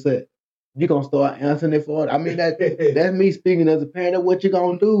because such and such. You're gonna start answering it for it. I mean, that's me speaking as a parent of what you're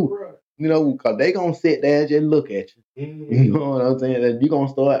gonna do. You know, because they gonna sit there and just look at you. You know what I'm saying? And you're gonna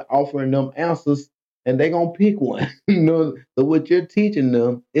start offering them answers and they gonna pick one. You know, so what you're teaching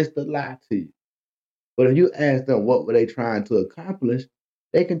them is to lie to you. But if you ask them what were they trying to accomplish,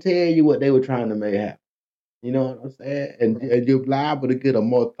 they can tell you what they were trying to make happen. You know what I'm saying? And you're liable to get a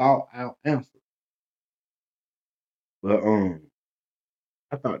more thought out answer. But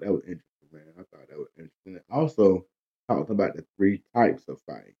I thought that was interesting, man. I thought that was interesting. It also talked about the three types of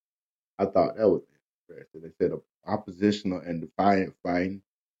fighting. I thought that was interesting. They said oppositional and defiant fighting,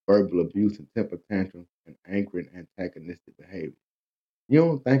 verbal abuse and temper tantrums, and angry and antagonistic behavior. You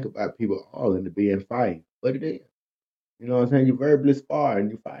don't think about people all into being fighting, but it is. You know what I'm saying? You verbally spar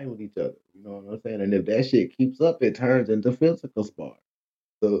and you fight with each other. You know what I'm saying? And if that shit keeps up, it turns into physical spar.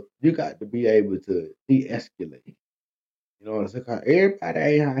 So you got to be able to de-escalate. You know what I'm saying? 'Cause everybody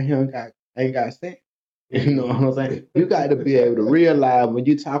ain't got sense. You know what I'm saying? You got to be able to realize when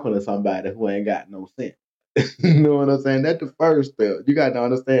you're talking to somebody who ain't got no sense. You know what I'm saying? That's the first step. You got to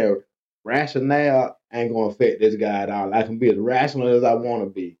understand rationale ain't gonna affect this guy at all. I can be as rational as I want to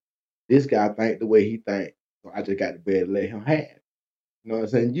be. This guy think the way he think, so I just got to be able to let him have. You know what I'm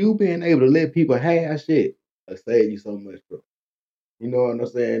saying? You being able to let people have shit will save you so much, bro. You know what I'm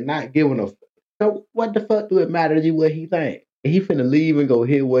saying? Not giving a. So what the fuck do it matter to you what he think? He finna leave and go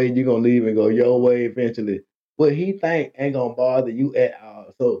his way, you gonna leave and go your way eventually. What he think ain't gonna bother you at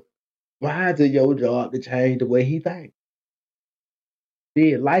all. So why is it your job to change the way he think?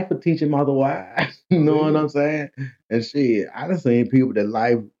 Shit, life will teach him otherwise. You know what I'm saying? And shit, I done seen people that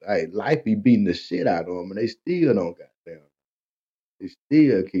life be beating the shit out of them and they still don't got down. They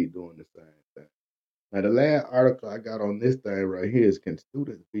still keep doing the same thing. Now, the last article I got on this thing right here is can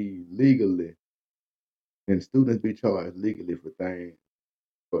students be charged legally for things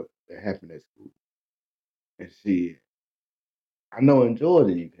that happen at school? And shit, I know in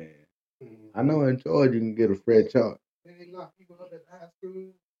Georgia you can. I know in Georgia you can get a fair charge. They lock people up at high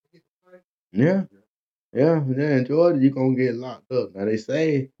school. Get the fight. Yeah. Yeah, in Georgia you gonna get locked up. Now they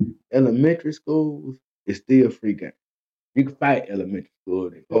say elementary schools is still free game. You can fight elementary school,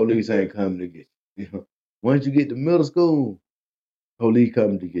 the police ain't coming to get you. You know, once you get to middle school, police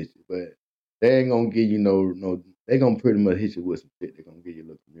coming to get you. But they ain't gonna give you no. They gonna pretty much hit you with some shit. They gonna give you a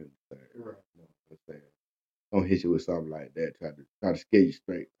little community service. Right. You know what I'm saying? Gonna hit you with something like that. Try to scare you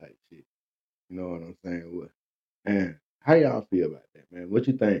straight type shit. You know what I'm saying? What? And how y'all feel about that, man? What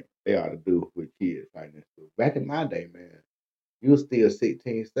you think they ought to do with kids fighting in school? Back in my day, man, you was still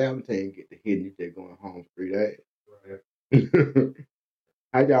 16, 17, get the hit and you just going home for 3 days. Right.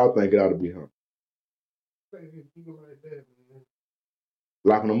 How y'all think it ought to be home? People like that, man.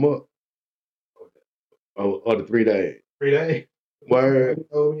 Locking them up? Or the 3 days? 3 days. Word.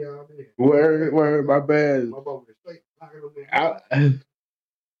 Oh, y'all did. Word, my bad. My mom was straight locking them in.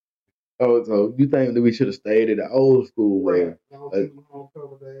 Oh, so you think that we should have stayed at the old school Right. way? Don't keep them home a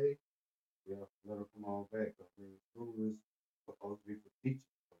couple days. Yeah, let them come on back. I mean, school is supposed to be for teaching.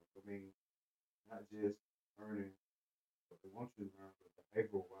 I mean, not just learning what they want you to learn, but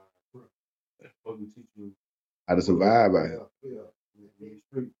behavioral wise. Supposed to teach you how to survive out here. Yeah, in the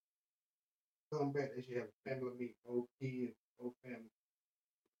street. Come back, they should have a family meet, old kids, old family.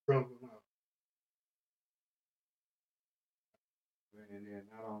 From them out. And then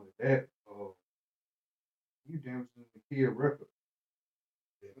not only that, you damaging the kid record.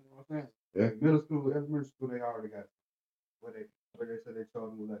 You know what I'm saying? Yeah. Like middle school, elementary school, they already got where they said they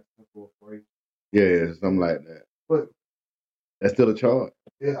charged them with like simple afraid. Yeah, something like that. But That's still a charge.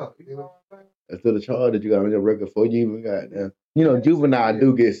 Yeah, You know what I'm saying? That's still a charge that you got on your record before you even got there. You know, Yeah, juvenile yeah.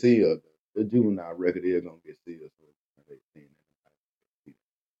 do get sealed. The juvenile record is gonna get sealed. So it's 18.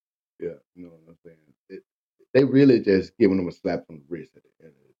 Yeah, you know what I'm saying. They really just giving them a slap on the wrist at the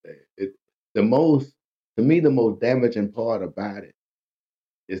end of the day. The most to me the most damaging part about it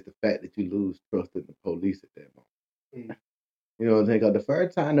is the fact that you lose trust in the police at that moment. You know what I'm saying? Because the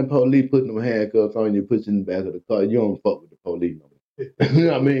first time the police put them handcuffs on you, put you in the back of the car, you don't fuck with the police no more. You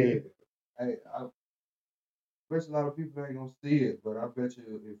know what I mean? Hey, I bet you a lot of people ain't gonna see it, but I bet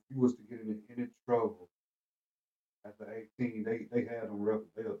you if you was to get in any trouble after 18, they had them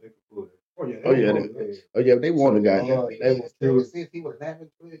records. They could pull it. Oh yeah, Oh yeah, they want to got Oh, that. they will Ever too. since he was laughing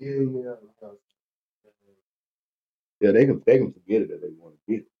to it. Yeah. Yeah, they can forget it if they want to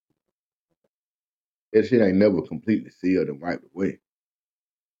get it. That shit ain't never completely sealed and wiped away.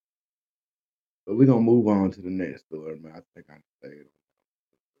 But we're gonna move on to the next story, man. I think I can say it.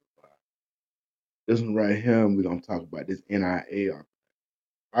 This one right here, we're gonna talk about this NIL.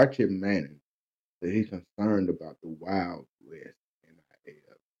 Archie Manning said he's concerned about the Wild West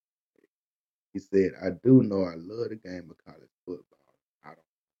NIL. He said, I do know I love the game of college football. I don't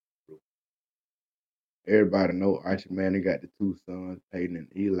know. Everybody know Archie Manning got the two sons, Peyton and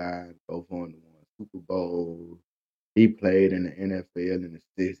Eli, both on the one Super Bowl. He played in the NFL in the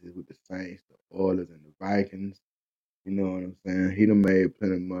 60s with the Saints, the Oilers, and the Vikings. You know what I'm saying? He done made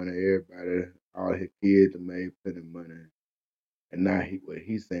plenty of money. Everybody, all his kids done made plenty of money. And now what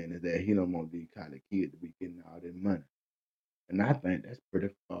he's saying is that he don't want these college kids to be getting all this money. And I think that's pretty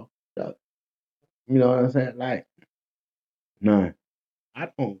fucked up. You know what I'm saying? Like, no, I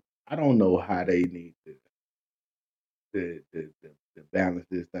don't know how they need to balance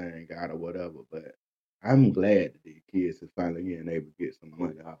this thing out or whatever, but I'm glad that these kids are finally getting able to get some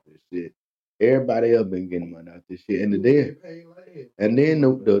money off this shit. Everybody else been getting money off this shit. And then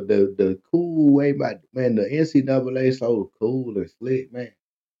the cool way about man, the NCAA so cool and slick, man.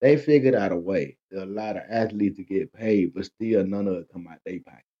 They figured out a way to allow the athletes to get paid, but still none of it come out their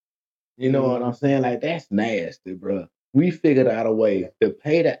pocket. You know what I'm saying? Like that's nasty, bro. We figured out a way to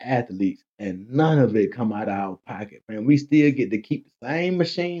pay the athletes, and none of it come out of our pocket, man. We still get to keep the same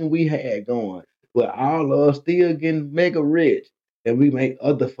machine we had going, but all of us still getting mega rich, and we make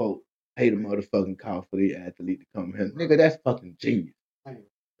other folks pay the motherfucking cost for the athlete to come here. Nigga, that's fucking genius.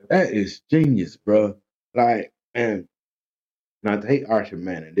 That is genius, bro. Like, and not to hate Archie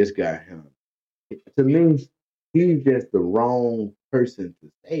Manning, this guy, him. To me, he's just the wrong person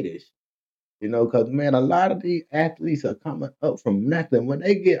to say this shit. You know, because man, a lot of these athletes are coming up from nothing. When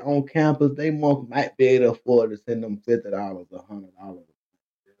they get on campus, they might be able to afford to send them $50, $100.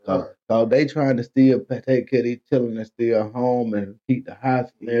 So they trying to still take care of these children and still home and keep the house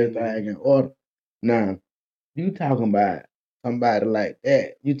and everything in order. Now, you talking about somebody like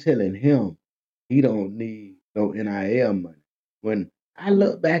that, you telling him he don't need no NIL money. When I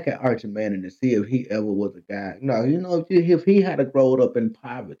look back at Archie Manning to see if he ever was a guy, no, you know, if he had grown up in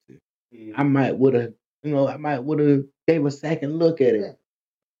poverty, I might would have, gave a second look at it.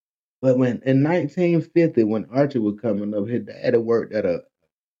 But when in 1950, when Archie was coming up, his dad had worked at a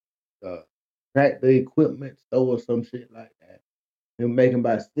tractor equipment store or some shit like that. He was making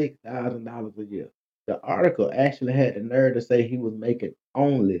about $6,000 a year. The article actually had the nerve to say he was making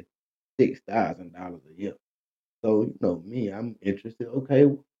only $6,000 a year. So you know me, I'm interested. Okay,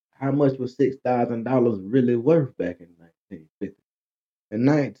 how much was $6,000 really worth back in 1950? In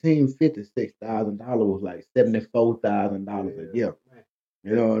 1950, $6,000 was like $74,000 a year.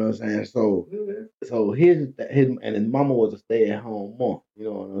 You know what I'm saying? So his and his mama was a stay-at-home mom. You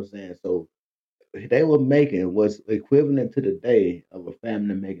know what I'm saying? So they were making was equivalent to the day of a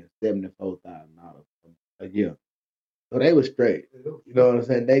family making $74,000 a year. So they were straight. You know what I'm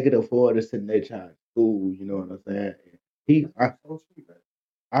saying? They could afford to send their child to school. You know what I'm saying?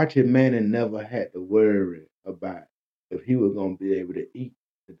 Archie Manning never had to worry about if he was gonna be able to eat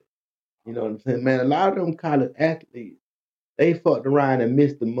today. You know what I'm saying, man? A lot of them college athletes, they fucked around and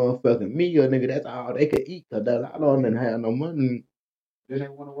missed the motherfucking meal, nigga. That's all they could eat because a lot of them didn't have no money. Then they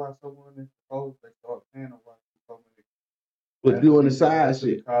want to watch someone in college. They start paying to watch so many. Was doing the side After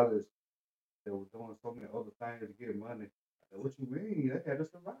shit. college, they were doing so many other things to get money. I said, what you mean? They had to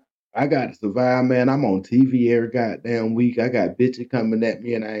survive. I got to survive, man. I'm on TV every goddamn week. I got bitches coming at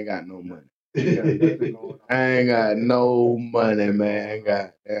me and I ain't got no money. I ain't got no money, man.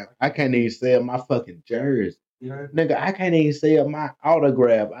 Goddamn. I can't even sell my fucking jersey. Nigga, I can't even sell my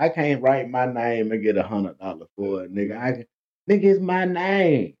autograph. I can't write my name and get $100 for it, nigga. Nigga, it's my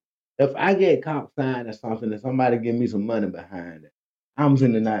name. If I get caught signing something and somebody give me some money behind it, I'm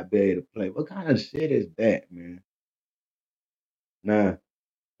gonna not be able to play. What kind of shit is that, man? Now,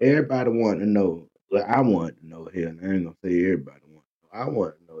 everybody want to know. Well, I want to know here, and I ain't gonna say everybody want to know. I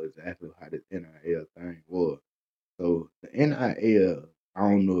want to know exactly how this NIL thing was. So the NIL, I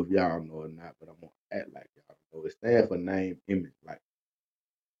don't know if y'all know or not, but I'm gonna act like y'all know. It stands for name, image, like.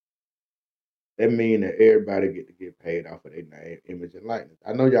 That mean that everybody get to get paid off of their name, image, and likeness.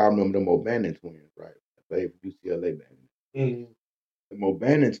 I know y'all remember them O'Bannon twins, right? They UCLA back then. The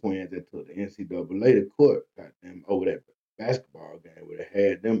O'Bannon twins that took the NCAA to court, got them over that basketball game where they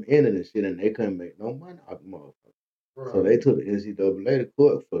had them in it and shit, and they couldn't make no money off the motherfucker. So they took the NCAA to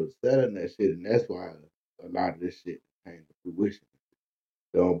court for selling that shit, and that's why a lot of this shit came to fruition.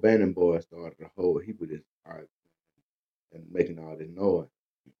 The O'Bannon boys started a whole heap of this art and making all this noise.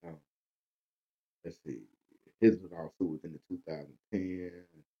 Let's see. His lawsuit was in the 2010.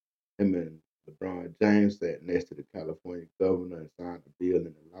 Him and LeBron James sat next to the California governor and signed a bill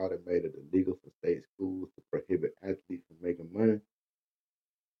into law that made it illegal for state schools to prohibit athletes from making money.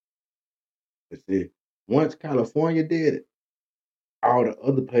 Let's see. Once California did it, all the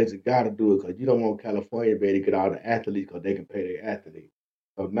other places got to do it because you don't want California to get all the athletes because they can pay their athletes.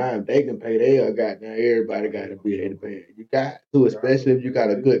 So now if they can pay their goddamn, everybody got to be able to pay. You got to, especially if you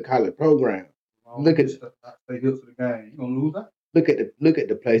got a good college program. Look at stay hip to the game. You gonna lose that. Look at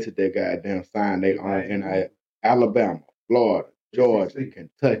the places that goddamn signed they own in Alabama, Florida, Georgia,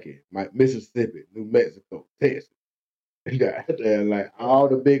 Kentucky, Mississippi, New Mexico, Texas. Goddamn, like all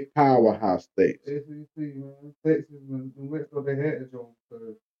the big powerhouse states. SEC, man. Texas and New Mexico, they had it on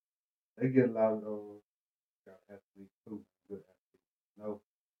because they get a lot of athletes too. Good athletes. No,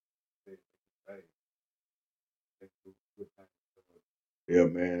 they do good things. Yeah,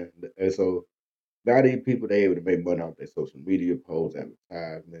 man. And so a lot of these people, they able to make money off their social media posts,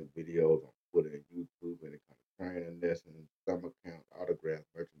 advertisement, videos on Twitter and YouTube, and it kind of training lessons, summer camp, autograph,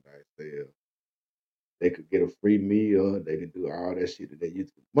 merchandise sales. They could get a free meal. They could do all that shit that they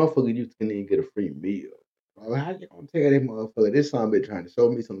used to. Motherfucker used to even get a free meal. Well, how you gonna tell that motherfucker this son been trying to show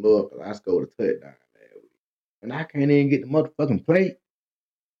me some love because I scored a touchdown last week. And I can't even get the motherfucking plate?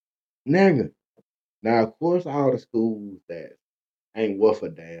 Nigga. Now, of course, all the schools that ain't worth a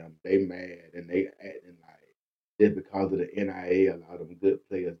damn, they mad and they acting like just because of the NIL, all them good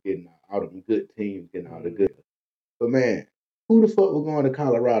players getting all them good teams getting all the good. But man, who the fuck was going to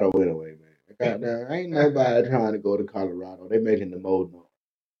Colorado anyway, man? Goddamn, ain't nobody trying to go to Colorado. They making the most noise.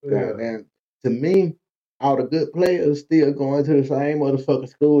 Goddamn. To me, all the good players still going to the same motherfucking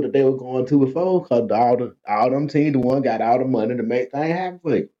school that they were going to before, cause all them teams, the one got all the money to make things happen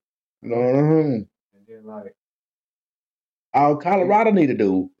for you. You know what I mean? And then like all Colorado need to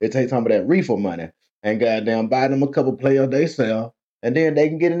do is take some of that reefer money and goddamn buy them a couple players they sell, and then they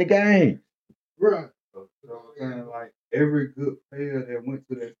can get in the game. Right. So I'm saying, like, every good player that went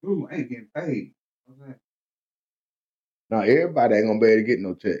to that school ain't getting paid. You know what I'm saying? Now everybody ain't gonna be able to get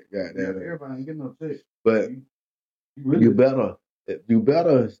no check. Goddamn. Yeah, everybody ain't getting no check. But you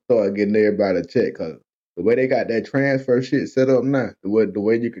better start getting everybody a check, cause the way they got that transfer shit set up now, the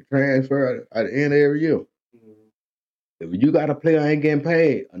way you can transfer at the end of every year. If you got a player ain't getting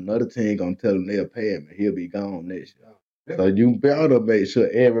paid, another team gonna tell him they'll pay him and he'll be gone next year. Yeah. So you better make sure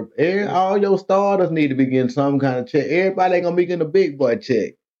all your starters need to be getting some kind of check. Everybody ain't gonna be getting a big boy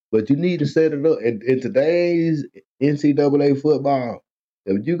check, but you need to set it up. In today's NCAA football,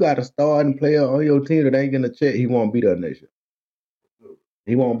 if you got a starting player on your team that ain't getting a check, he won't be there next year.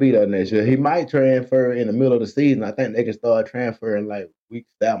 He won't be there next year. He might transfer in the middle of the season. I think they can start transferring like week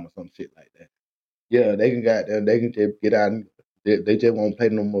 7 or some shit like that. Yeah, they can just get out and they just won't play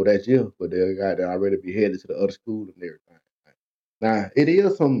no more that year, but they got to already be headed to the other school and everything. Now, it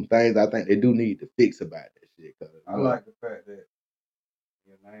is some things I think they do need to fix about that shit. I like the fact that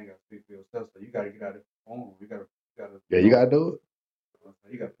your name got to speak for yourself, so you got to get out of the phone. You got to you got to do it.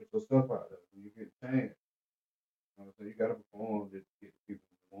 You got to put yourself out there when you get a chance. So you got to perform to get people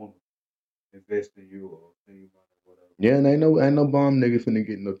who want to invest in you or send you money or whatever. Yeah, and ain't no bomb nigga finna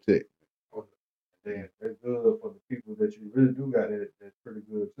get no check. Then that's good for the people that you really do got it. That's pretty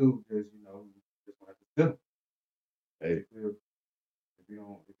good too, because you just want to still. Hey, if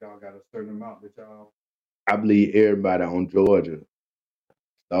y'all got a certain amount that y'all. I believe everybody on Georgia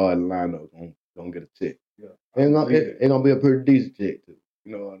starting lineup gonna get a check. Yeah, it's gonna be a pretty decent check too.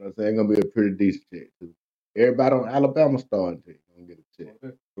 You know what I'm saying? It's gonna be a pretty decent check too. Everybody on Alabama starting team gonna get a check.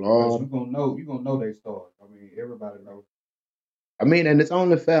 Because you gonna know they start. I mean, everybody knows. I mean, and it's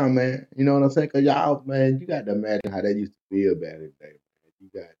only fair, man. You know what I'm saying? Cause y'all, man, you got to imagine how that used to feel back in the day,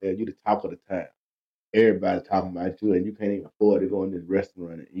 man. You the talk of the town. Everybody talking about you, and you can't even afford to go in this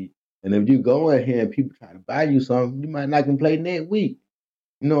restaurant and eat. And if you go in here and people try to buy you something, you might not can play next week.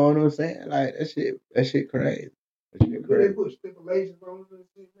 You know what I'm saying? Like that shit crazy. That shit They crazy. put stipulations on it and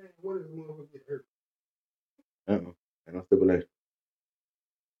shit, man. What if the motherfucker get hurt? Ain't no stipulation.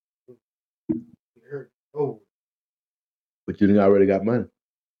 Get hurt. Oh, But you done already got money.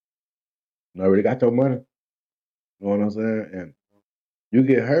 You already got your money. You know what I'm saying? And you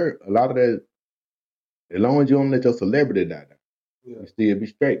get hurt, a lot of that, as long as you don't let your celebrity die, yeah. you still be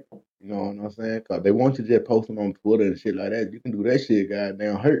straight. You know what I'm saying? Because they want you to just post them on Twitter and shit like that. You can do that shit,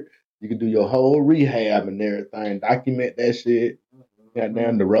 goddamn hurt. You can do your whole rehab and everything, document that shit,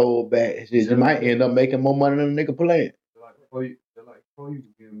 goddamn the road back. Shit, you might end up making more money than a nigga playing. Before you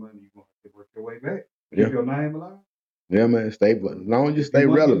get money, you gonna have to work your way back. Yeah. Keep your name alive. Yeah, man, stay, but as long as you If stay you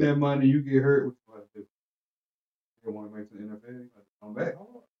want to get relevant. that money, you get hurt. What you have to do? You want to make some NFL, you have to come back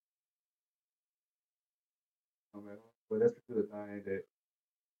hard. Come back hard. But that's the good thing that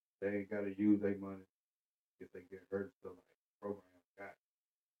they ain't got to use their money if they get hurt. So like program got.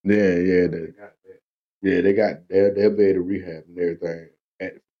 Yeah, They got that. yeah, they'll be able to rehab and everything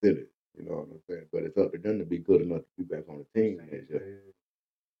at the facility. You know what I'm saying? But it's up to them to be good enough to be back on the team next year.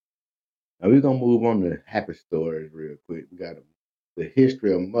 Now we're gonna move on to happy stories real quick. We got the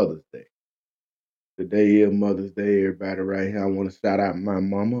history of Mother's Day. Today is Mother's Day. Everybody right here, I want to shout out my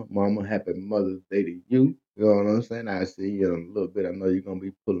mama. Mama, happy Mother's Day to you. You know what I'm saying? I see you in a little bit. I know you're gonna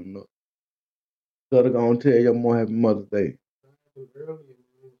be pulling up. So they're gonna tell your mom happy Mother's Day.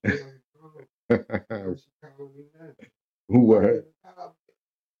 Who were her?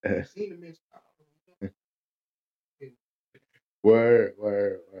 Word.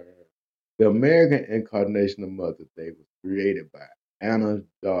 The American incarnation of Mother's Day was created by Anna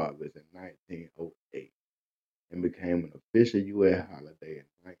Jarvis in 1908 and became an official U.S. holiday in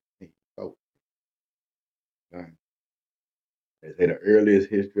 1940. They say the earliest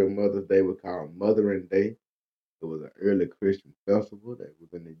history of Mother's Day was called Mothering Day. It was an early Christian festival that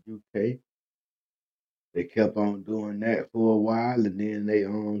was in the UK. They kept on doing that for a while, and then they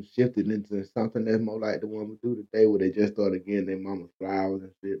shifted into something that's more like the one we do today, where they just started getting their mama's flowers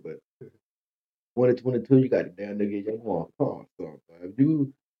and shit. But 2022, you got to damn near get your mom a car. So if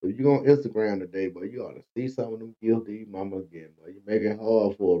you on Instagram today, boy, you ought to see some of them gifts these mamas getting, boy. You make it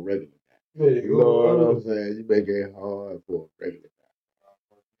hard for a regular guy. You know what I'm saying? You make it hard for a regular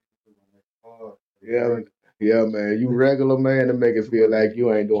guy. Yeah, man. You regular man to make it feel like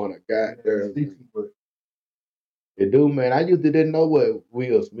you ain't doing a goddamn thing. It do, man. I used to didn't know what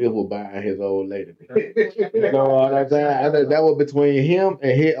Will Smith was buying his old lady. You know what I'm saying? I thought that was between him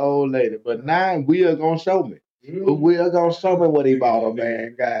and his old lady. But now Will gonna show me. Will gonna show me what he bought her,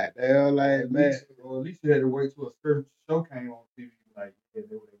 man. God damn, like, man. Or at least you had to wait till a certain show came on TV. Like, yeah,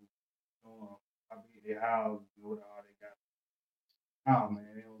 they were doing, I mean, their house, doing all they got. Oh, man,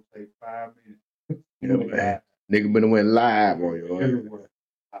 it don't take 5 minutes. Yeah, man. Nigga been went live on you. Everywhere.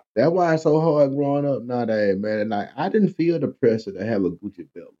 That's why it's so hard growing up nowadays, man. Like, I didn't feel the pressure to have a Gucci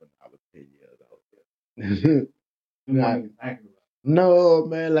belt when I was 10 years old. No,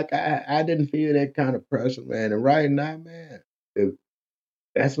 man. Like, I didn't feel that kind of pressure, man. And right now, man,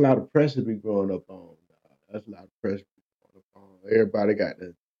 that's a lot of pressure to be growing up on. That's a lot of pressure to be growing up on.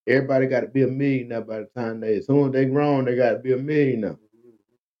 Everybody got to be a millionaire by the time as soon as they grown, they got to be a millionaire.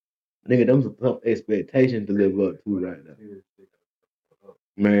 Nigga, them some tough expectations to live up to right now.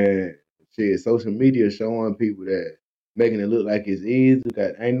 Man, shit, social media showing people that, making it look like it's easy.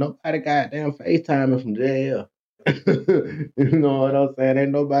 Ain't nobody goddamn FaceTiming from jail. You know what I'm saying?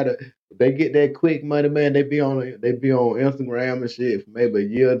 Ain't nobody. They get that quick money, man. They be on Instagram and shit for maybe a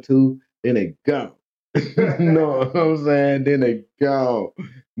year or two, then they gone. You know what I'm saying? Then they gone.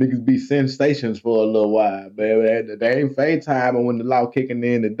 Niggas be sensations for a little while, man. They ain't FaceTiming when the law kicking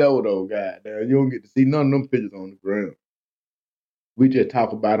in the door, though, goddamn. You don't get to see none of them pictures on the ground. We just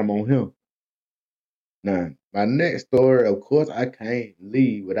talk about them on him. Now, my next story, of course, I can't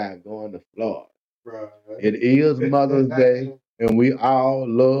leave without going to Florida. Right. It is Mother's Day, and we all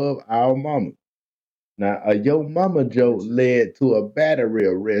love our mama. Now, a Yo Mama joke led to a battery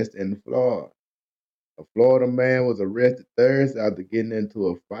arrest in Florida. A Florida man was arrested Thursday after getting into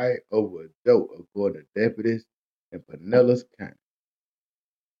a fight over a joke, according to deputies in Pinellas County.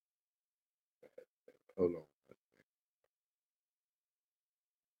 Hold on.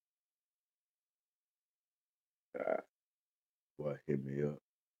 Boy, hit me up.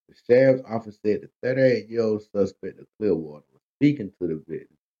 The sheriff's office said the 38-year-old suspect of Clearwater was speaking to the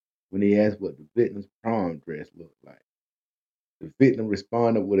victim when he asked what the victim's prom dress looked like. The victim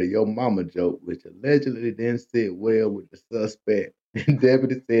responded with a Yo Mama joke, which allegedly didn't sit well with the suspect. The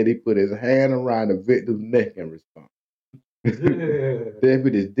deputy said he put his hand around the victim's neck in response.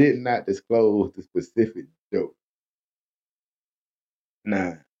 Deputies did not disclose the specific joke.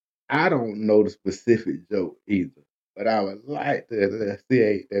 Now, I don't know the specific joke either, but I would like to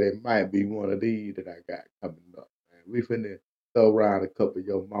say that it might be one of these that I got coming up. Man. We finna throw around a couple of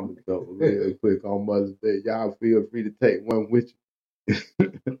your mama jokes real quick on Mother's Day. Y'all feel free to take one with you.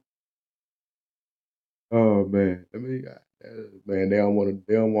 Oh man, man, they don't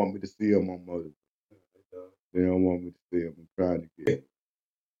want me to see them on Mother's Day. They don't want me to see them. I'm trying to get.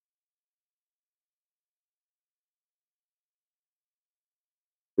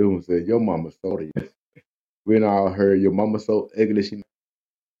 Someone said, your mama so we all heard your mama so ugly.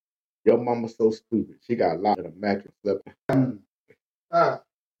 Your mama so stupid. She got locked in a mattress.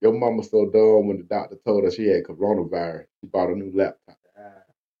 Your mama so dumb when the doctor told her she had coronavirus. She bought a new laptop.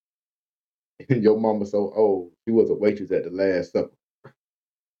 Your mama so old. She was a waitress at the Last Supper.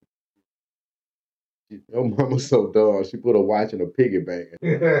 Your mama so dumb. She put a watch in a piggy bank.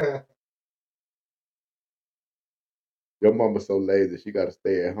 Your mama so lazy. She got to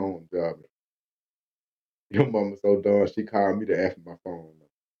stay at home job. Your mama so dumb. She called me to ask for my phone.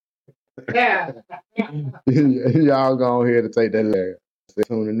 Y'all go ahead and take that laugh.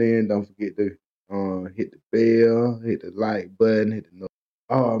 Tuning in, don't forget to hit the bell, hit the like button, hit the note.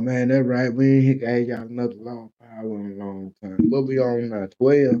 Oh man, that's right. We ain't gave y'all another long power in a long time. What we on now?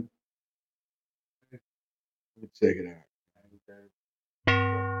 12. Let me check it out.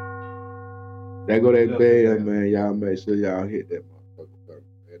 There go that bell, man. Y'all make sure y'all hit that motherfucker.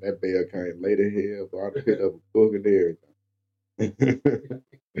 Man, that bell came late as hell, but I picked up a book and everything.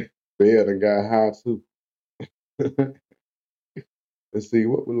 Bell done got high too. Let's see,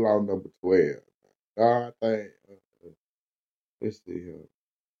 what was law number 12? I think, let's see here.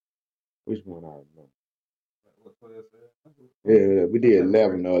 Which one I remember? What 12 said? Yeah, we did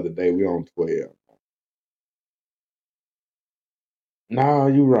 11 the other day. We on 12. Nah,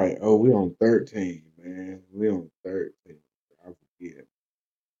 you right. Oh, we on 13, man. We on 13. I forget.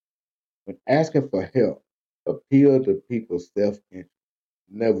 When asking for help, appeal to people's self-interest,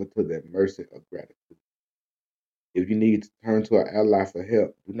 never to their mercy or gratitude. If you need to turn to an ally for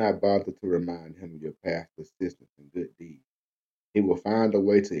help, do not bother to remind him of your past assistance and good deeds. He will find a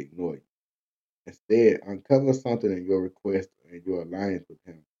way to ignore you. Instead, uncover something in your request and your alliance with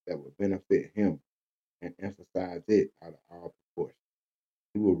him that will benefit him and emphasize it out of all proportion.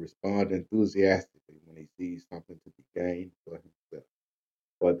 He will respond enthusiastically when he sees something to be gained for himself.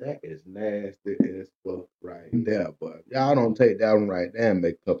 But that is nasty as fuck right there. But y'all don't take that one right there and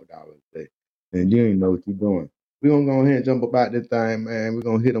make a couple dollars a day. And you ain't know what you're doing. We're going to go ahead and jump about this thing, man. We're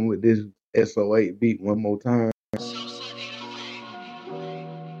going to hit them with this SO8 beat one more time.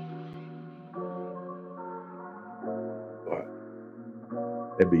 But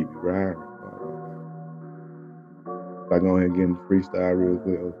that beat be riding. So I go ahead and get in the freestyle real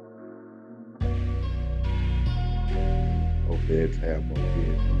quick. Hopefully it's half more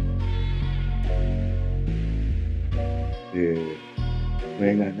kids. Yeah. We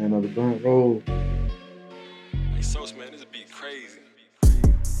ain't got none other blunt roll. Hey, Sauce, man, this beat crazy.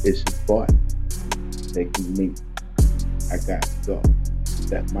 It's your boy. Taking me. I got to go.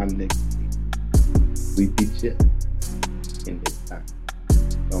 That's my nigga. We be chillin' in this time.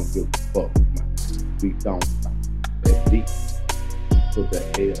 Don't give a fuck, man. We don't stop. That beat. Put the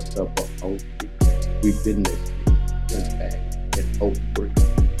L's up on OC. We been this shit. Went back and 03.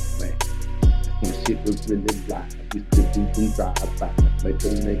 Man. When shit was really live. Used to do some drive-by. Make the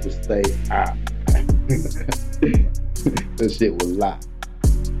niggas say, ah. That shit was live.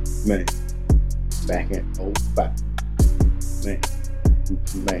 Man. Back in 05. Man.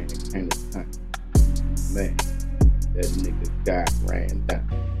 Man, it came to time. Man. That nigga got ran down.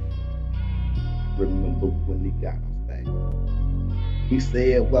 Remember when he got on stage? He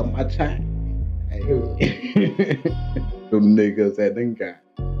said, well, my time. Hey. Them niggas that done got.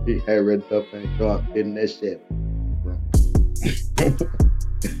 He hurried up and dropped in that shit.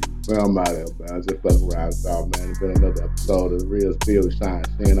 Well, I'm out of here, man. I just fucking around, y'all, man. It's been another episode of The Real Spill Shine.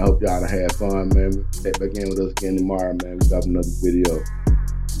 I hope y'all done had fun, man. Check back in with us again tomorrow, man. We got another video.